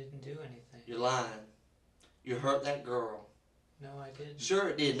 I didn't do anything. You're lying. You hurt that girl. No, I didn't. Sure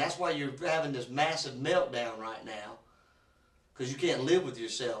it did. And that's why you're having this massive meltdown right now. Because you can't live with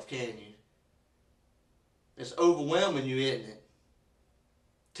yourself, can you? It's overwhelming you, isn't it?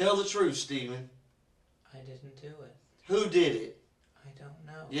 Tell the truth, Stephen. I didn't do it. Who did it? I don't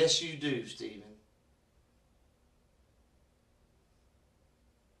know. Yes, you do, Stephen.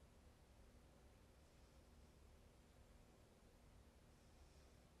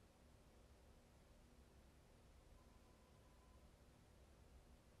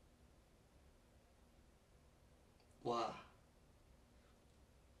 Why?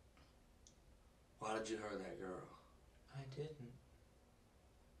 Why did you hurt that girl? I didn't.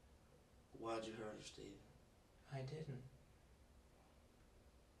 Why did you hurt her, Stephen? I didn't.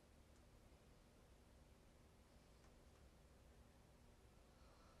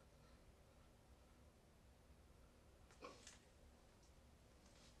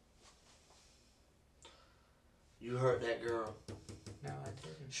 You hurt that girl. No, I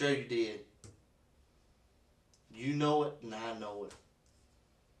didn't. Sure you did. You know it, and I know it.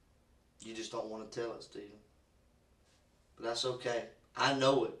 You just don't want to tell it, Stephen. But that's okay. I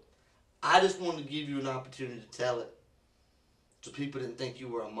know it. I just wanted to give you an opportunity to tell it, so people didn't think you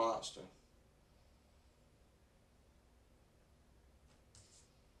were a monster.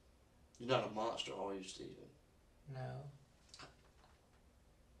 You're not a monster, are you, Stephen? No.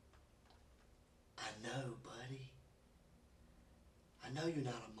 I know, buddy. I know you're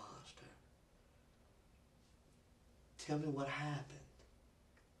not a monster. Tell me what happened.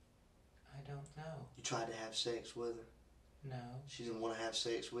 I don't know. You tried to have sex with her. No, She didn't want to have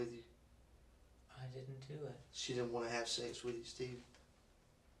sex with you. I didn't do it. She didn't want to have sex with you, Stephen.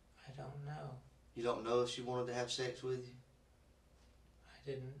 I don't know. You don't know if she wanted to have sex with you? I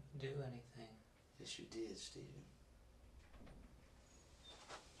didn't do anything. Yes, you did, Stephen.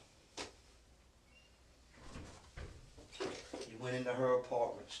 You went into her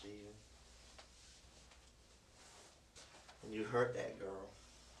apartment, Stephen. And you hurt that girl.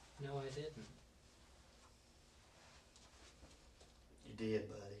 No, I didn't. You did,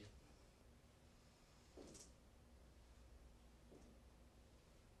 buddy.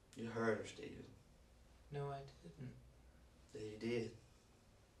 You hurt her, Stephen. No, I didn't. Yeah, you did.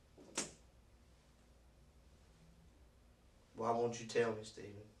 Why won't you tell me,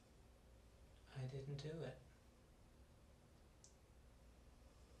 Stephen? I didn't do it.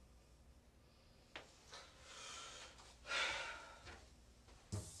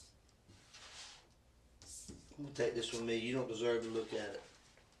 I'm gonna take this with me. You don't deserve to look at it.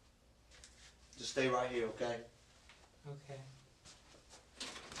 Just stay right here, okay? Okay.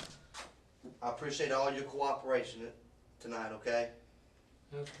 I appreciate all your cooperation tonight, okay?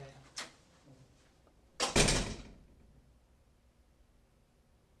 Okay.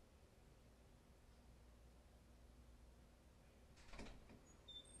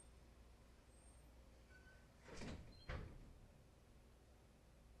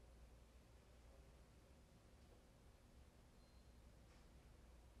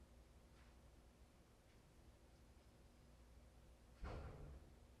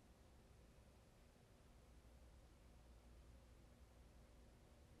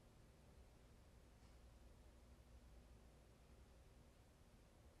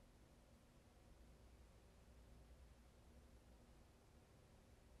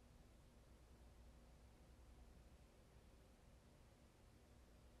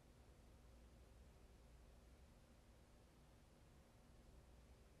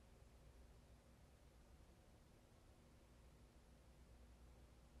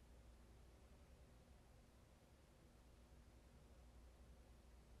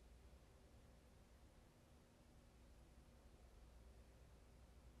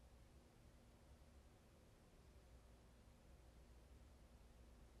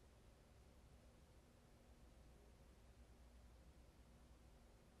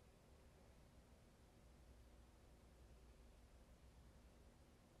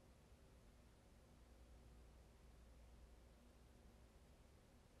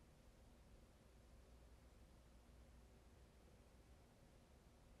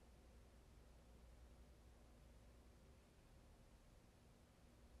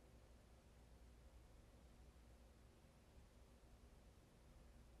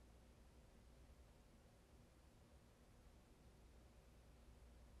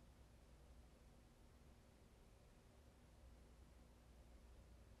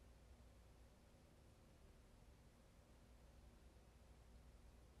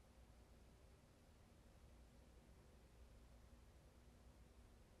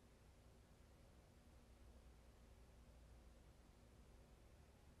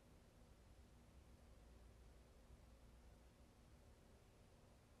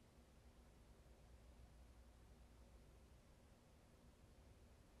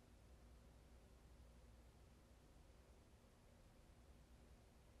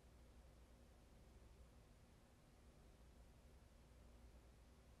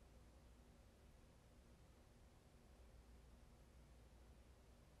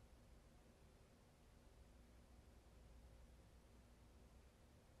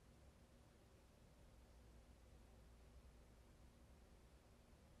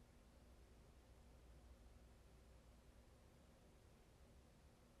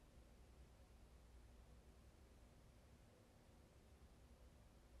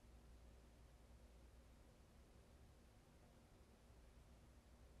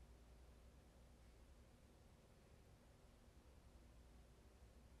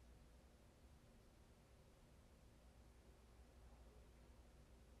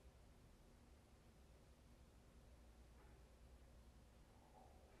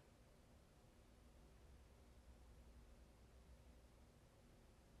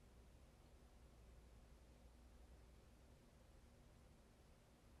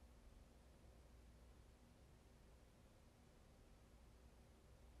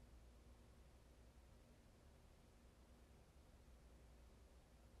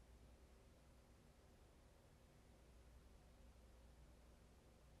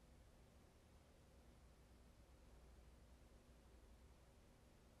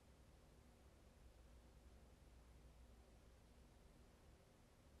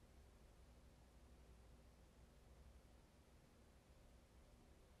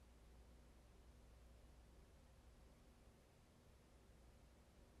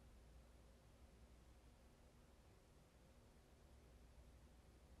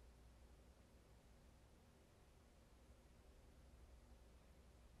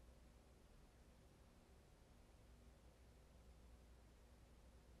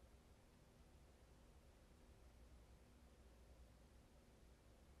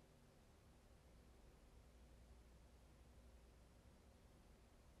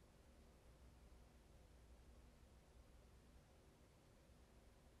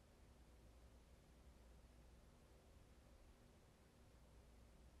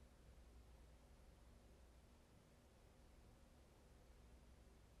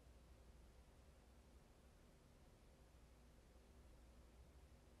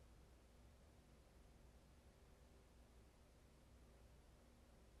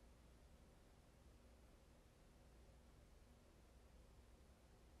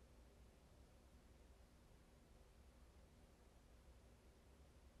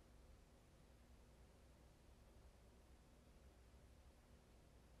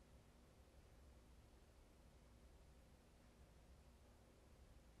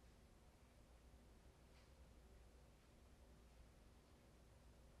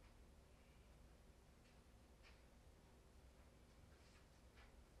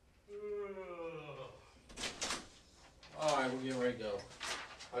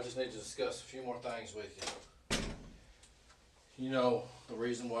 just need to discuss a few more things with you. You know, the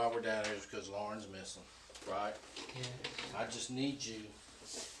reason why we're down here is because Lauren's missing, right? Yes. I just need you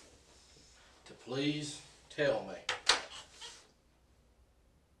to please tell me.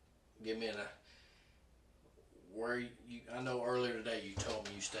 Give me where you, I know earlier today you told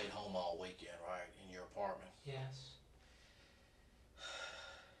me you stayed home all weekend, right? In your apartment. Yes.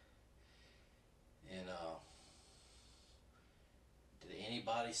 And, did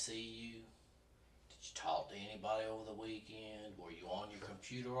anybody see you? Did you talk to anybody over the weekend? Were you on your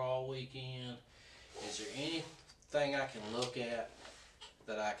computer all weekend? Is there anything I can look at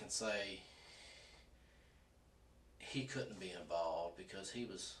that I can say he couldn't be involved because he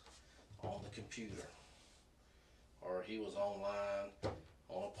was on the computer, or he was online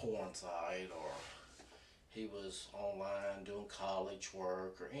on a porn site, or he was online doing college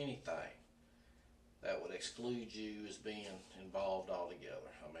work, or anything that would exclude you as being involved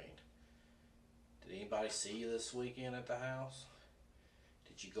altogether? I mean, did anybody see you this weekend at the house?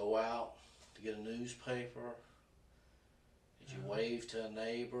 Did you go out to get a newspaper? Did you wave to a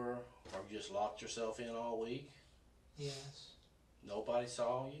neighbor, or you just locked yourself in all week? Yes. Nobody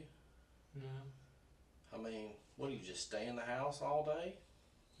saw you? No. I mean, what do you just stay in the house all day?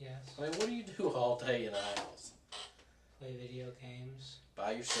 Yes. I mean, what do you do all day in the house? Play video games.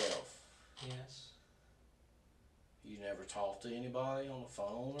 By yourself? Yes. You never talk to anybody on the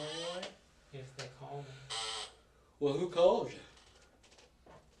phone or anything? If they call me. Well, who calls you?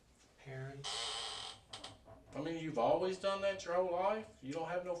 Parents. I mean, you've always done that your whole life? You don't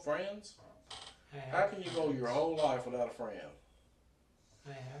have no friends? I have How can you go friends. your whole life without a friend?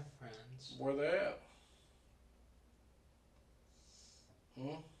 I have friends. Where they at?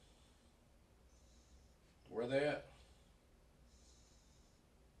 Where they at?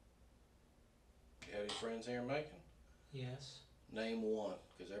 You have any friends here in Macon? Yes. Name one,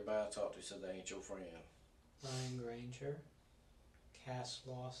 because everybody I talked to said they ain't your friend. Ryan Granger. Cass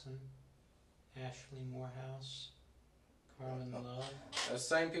Lawson. Ashley Morehouse. Carmen Love. That's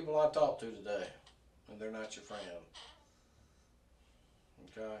the same people I talked to today, and they're not your friend.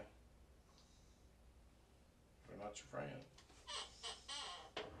 Okay? They're not your friend.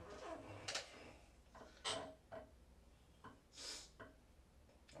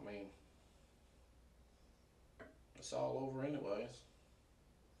 I mean, it's all over anyways.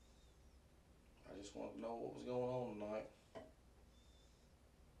 I just wanted to know what was going on tonight.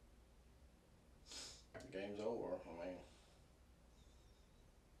 The game's over. I mean,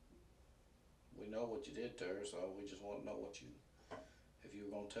 we know what you did to her, so we just want to know if you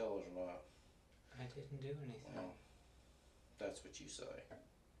were going to tell us or not. I didn't do anything. Well, that's what you say.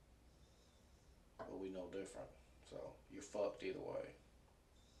 But we know different. So, you're fucked either way.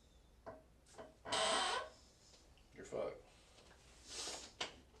 You're fucked.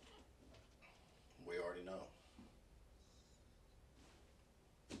 We already know.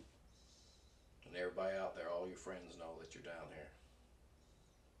 And everybody out there, all your friends know that you're down here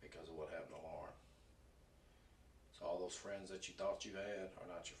because of what happened to Lauren. So all those friends that you thought you had are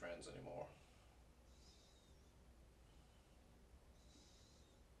not your friends anymore.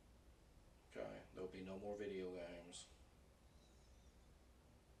 Okay, there'll be no more video games.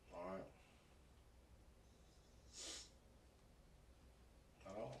 Alright?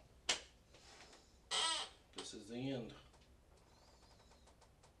 At all. This is the end.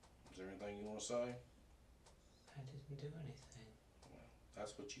 Is there anything you want to say? I didn't do anything. Well,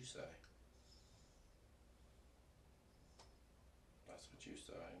 that's what you say. That's what you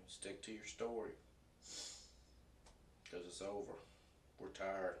say. Stick to your story. Because it's over. We're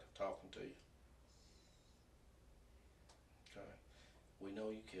tired of talking to you. Okay. We know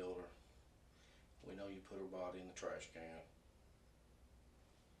you killed her. We know you put her body in the trash can.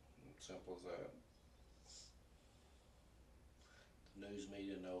 Simple as that. The news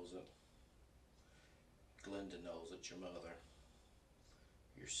media knows it. Glenda knows it, your mother.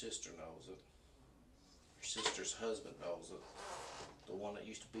 Your sister knows it. Your sister's husband knows it. The one that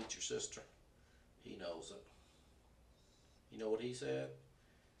used to beat your sister. He knows it. You know what he said?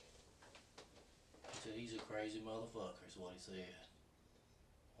 He said he's a crazy motherfucker is what he said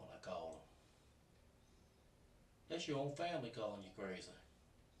when I called him. That's your own family calling you crazy.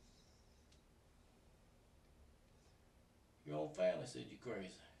 Your own family said you're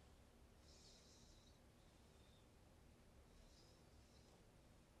crazy.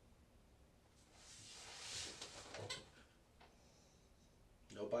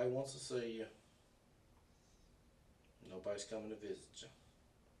 Nobody wants to see you. Nobody's coming to visit you.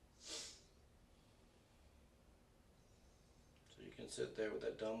 So you can sit there with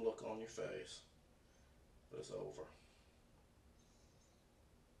that dumb look on your face. But it's over.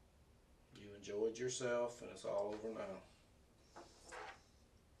 enjoyed yourself, and it's all over now.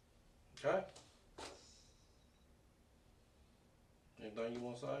 Okay? Anything you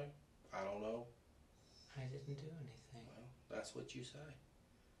want to say? I don't know. I didn't do anything. Well, that's what you say.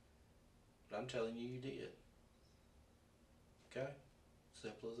 But I'm telling you, you did. Okay?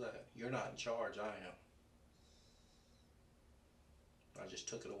 Simple as that. You're not in charge, I am. I just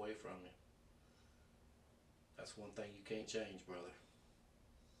took it away from you. That's one thing you can't change, brother.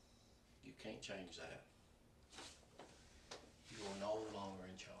 You can't change that. You are no longer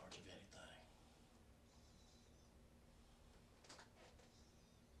in charge of anything.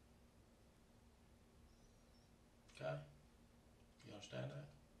 Okay? You understand that?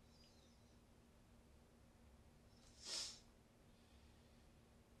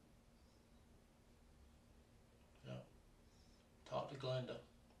 Yeah. Talk to Glenda.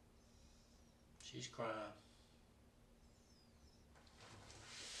 She's crying.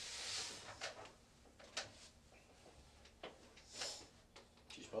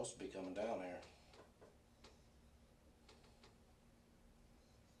 She's supposed to be coming down here.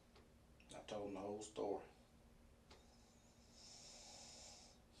 I told them the whole story.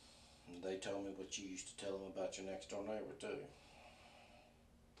 And they told me what you used to tell them about your next door neighbor too.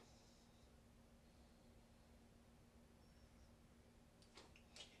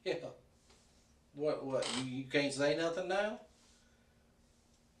 Yeah. What? You can't say nothing now?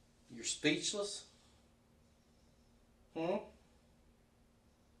 You're speechless? Hmm?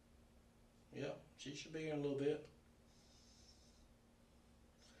 Yeah, she should be here in a little bit.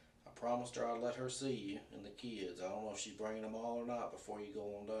 I promised her I'd let her see you and the kids. I don't know if she's bringing them all or not before you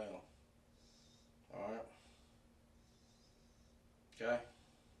go on down. Alright? Okay?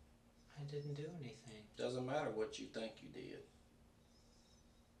 I didn't do anything. Doesn't matter what you think you did.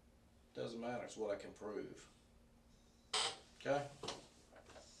 Doesn't matter, it's what I can prove. Okay?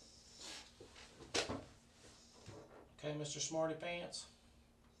 Okay, Mr. Smarty Pants?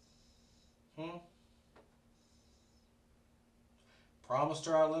 Promised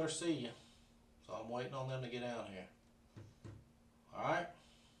her I'd let her see you. So I'm waiting on them to get down here. Alright?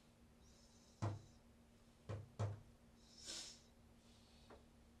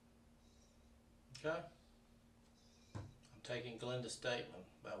 Okay? I'm taking Glenda's statement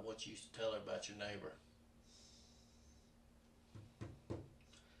about what you used to tell her about your neighbor.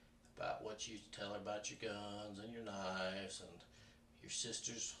 About what you used to tell her about your guns and your knives and your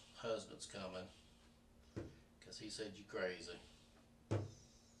sister's husband's coming. Because he said you crazy.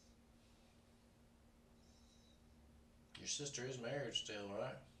 Your sister is married still,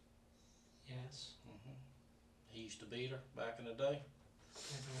 right? Yes. Mm-hmm. He used to beat her back in the day?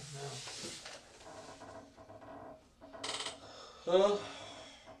 I don't know.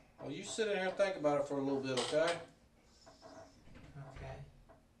 Well, you sit in here and think about it for a little bit, okay? Okay.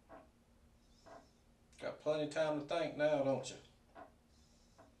 Got plenty of time to think now, don't you?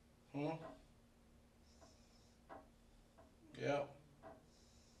 Yep.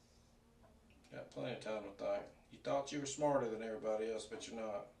 Got plenty of time to think. You thought you were smarter than everybody else, but you're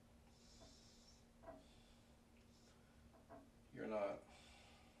not. You're not.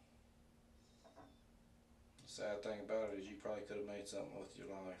 The sad thing about it is you probably could have made something with your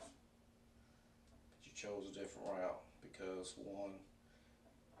life. But you chose a different route because, one,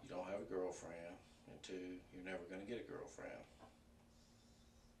 you don't have a girlfriend, and two, you're never going to get a girlfriend.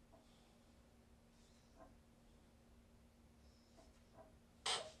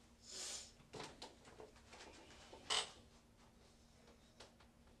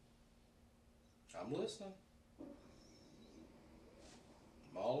 I'm listening.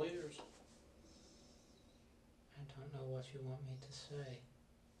 I'm all ears. I don't know what you want me to say.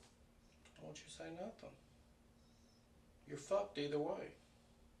 I want you to say nothing. You're fucked either way.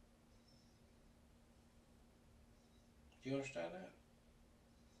 Do you understand that?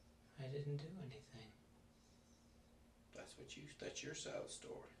 I didn't do anything. That's your side of the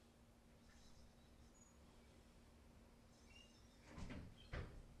story.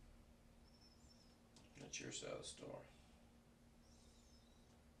 That's your side of the story.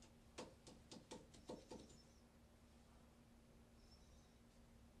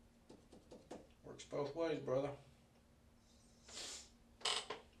 Works both ways, brother.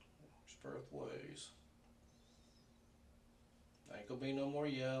 Works both ways. Ain't gonna be no more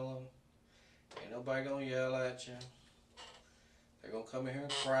yelling. Ain't nobody gonna yell at you. They're gonna come in here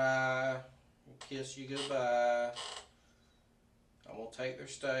and cry and kiss you goodbye. I'm gonna take their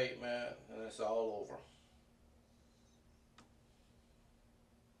statement and it's all over.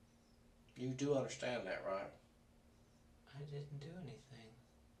 You do understand that, right? I didn't do anything.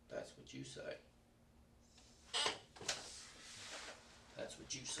 That's what you say. That's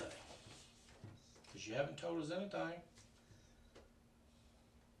what you say. Cause you haven't told us anything.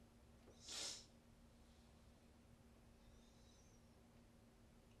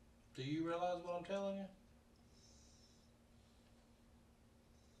 Do you realize what I'm telling you?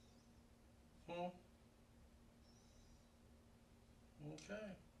 Okay.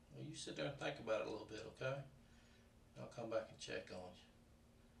 Well, you sit there and think about it a little bit, okay? I'll come back and check on you.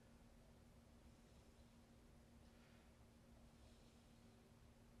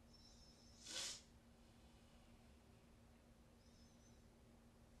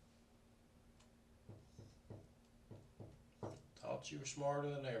 Thought you were smarter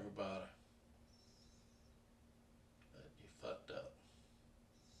than everybody. But you fucked up.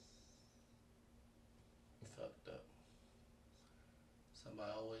 You fucked up.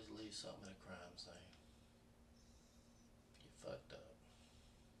 Somebody always leaves something at a crime scene. You fucked up.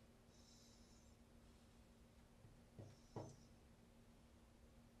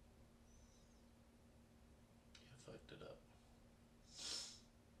 You fucked it up.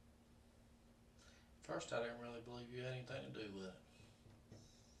 First, I didn't really believe you had anything to do with it.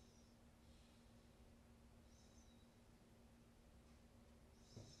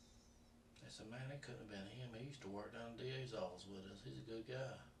 I said, man, it couldn't have been him. He used to work down the DA's office with us. He's a good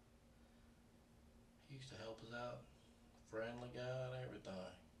guy. He used to help us out. Friendly guy and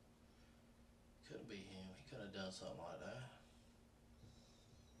everything. Couldn't be him. He couldn't have done something like that.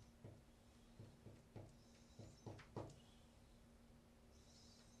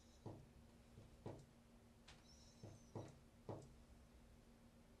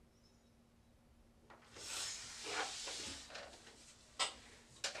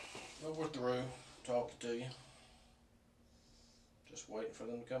 But we're through talking to you. Just waiting for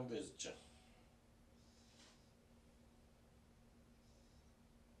them to come visit you.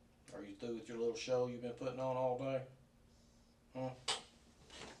 Are you through with your little show you've been putting on all day?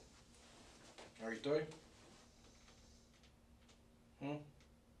 Are you through? You're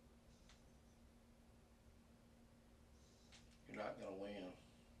not gonna win.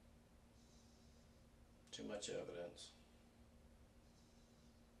 Too much evidence.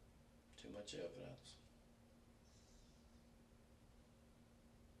 Too much evidence.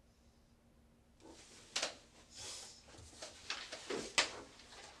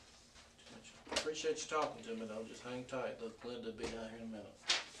 Appreciate you talking to me though. Just hang tight. Look, Linda will be down here in a minute.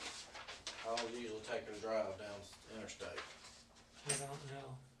 I'll usually take her to drive down the interstate. I don't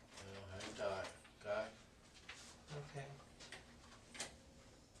know. Well, hang tight, okay? Okay.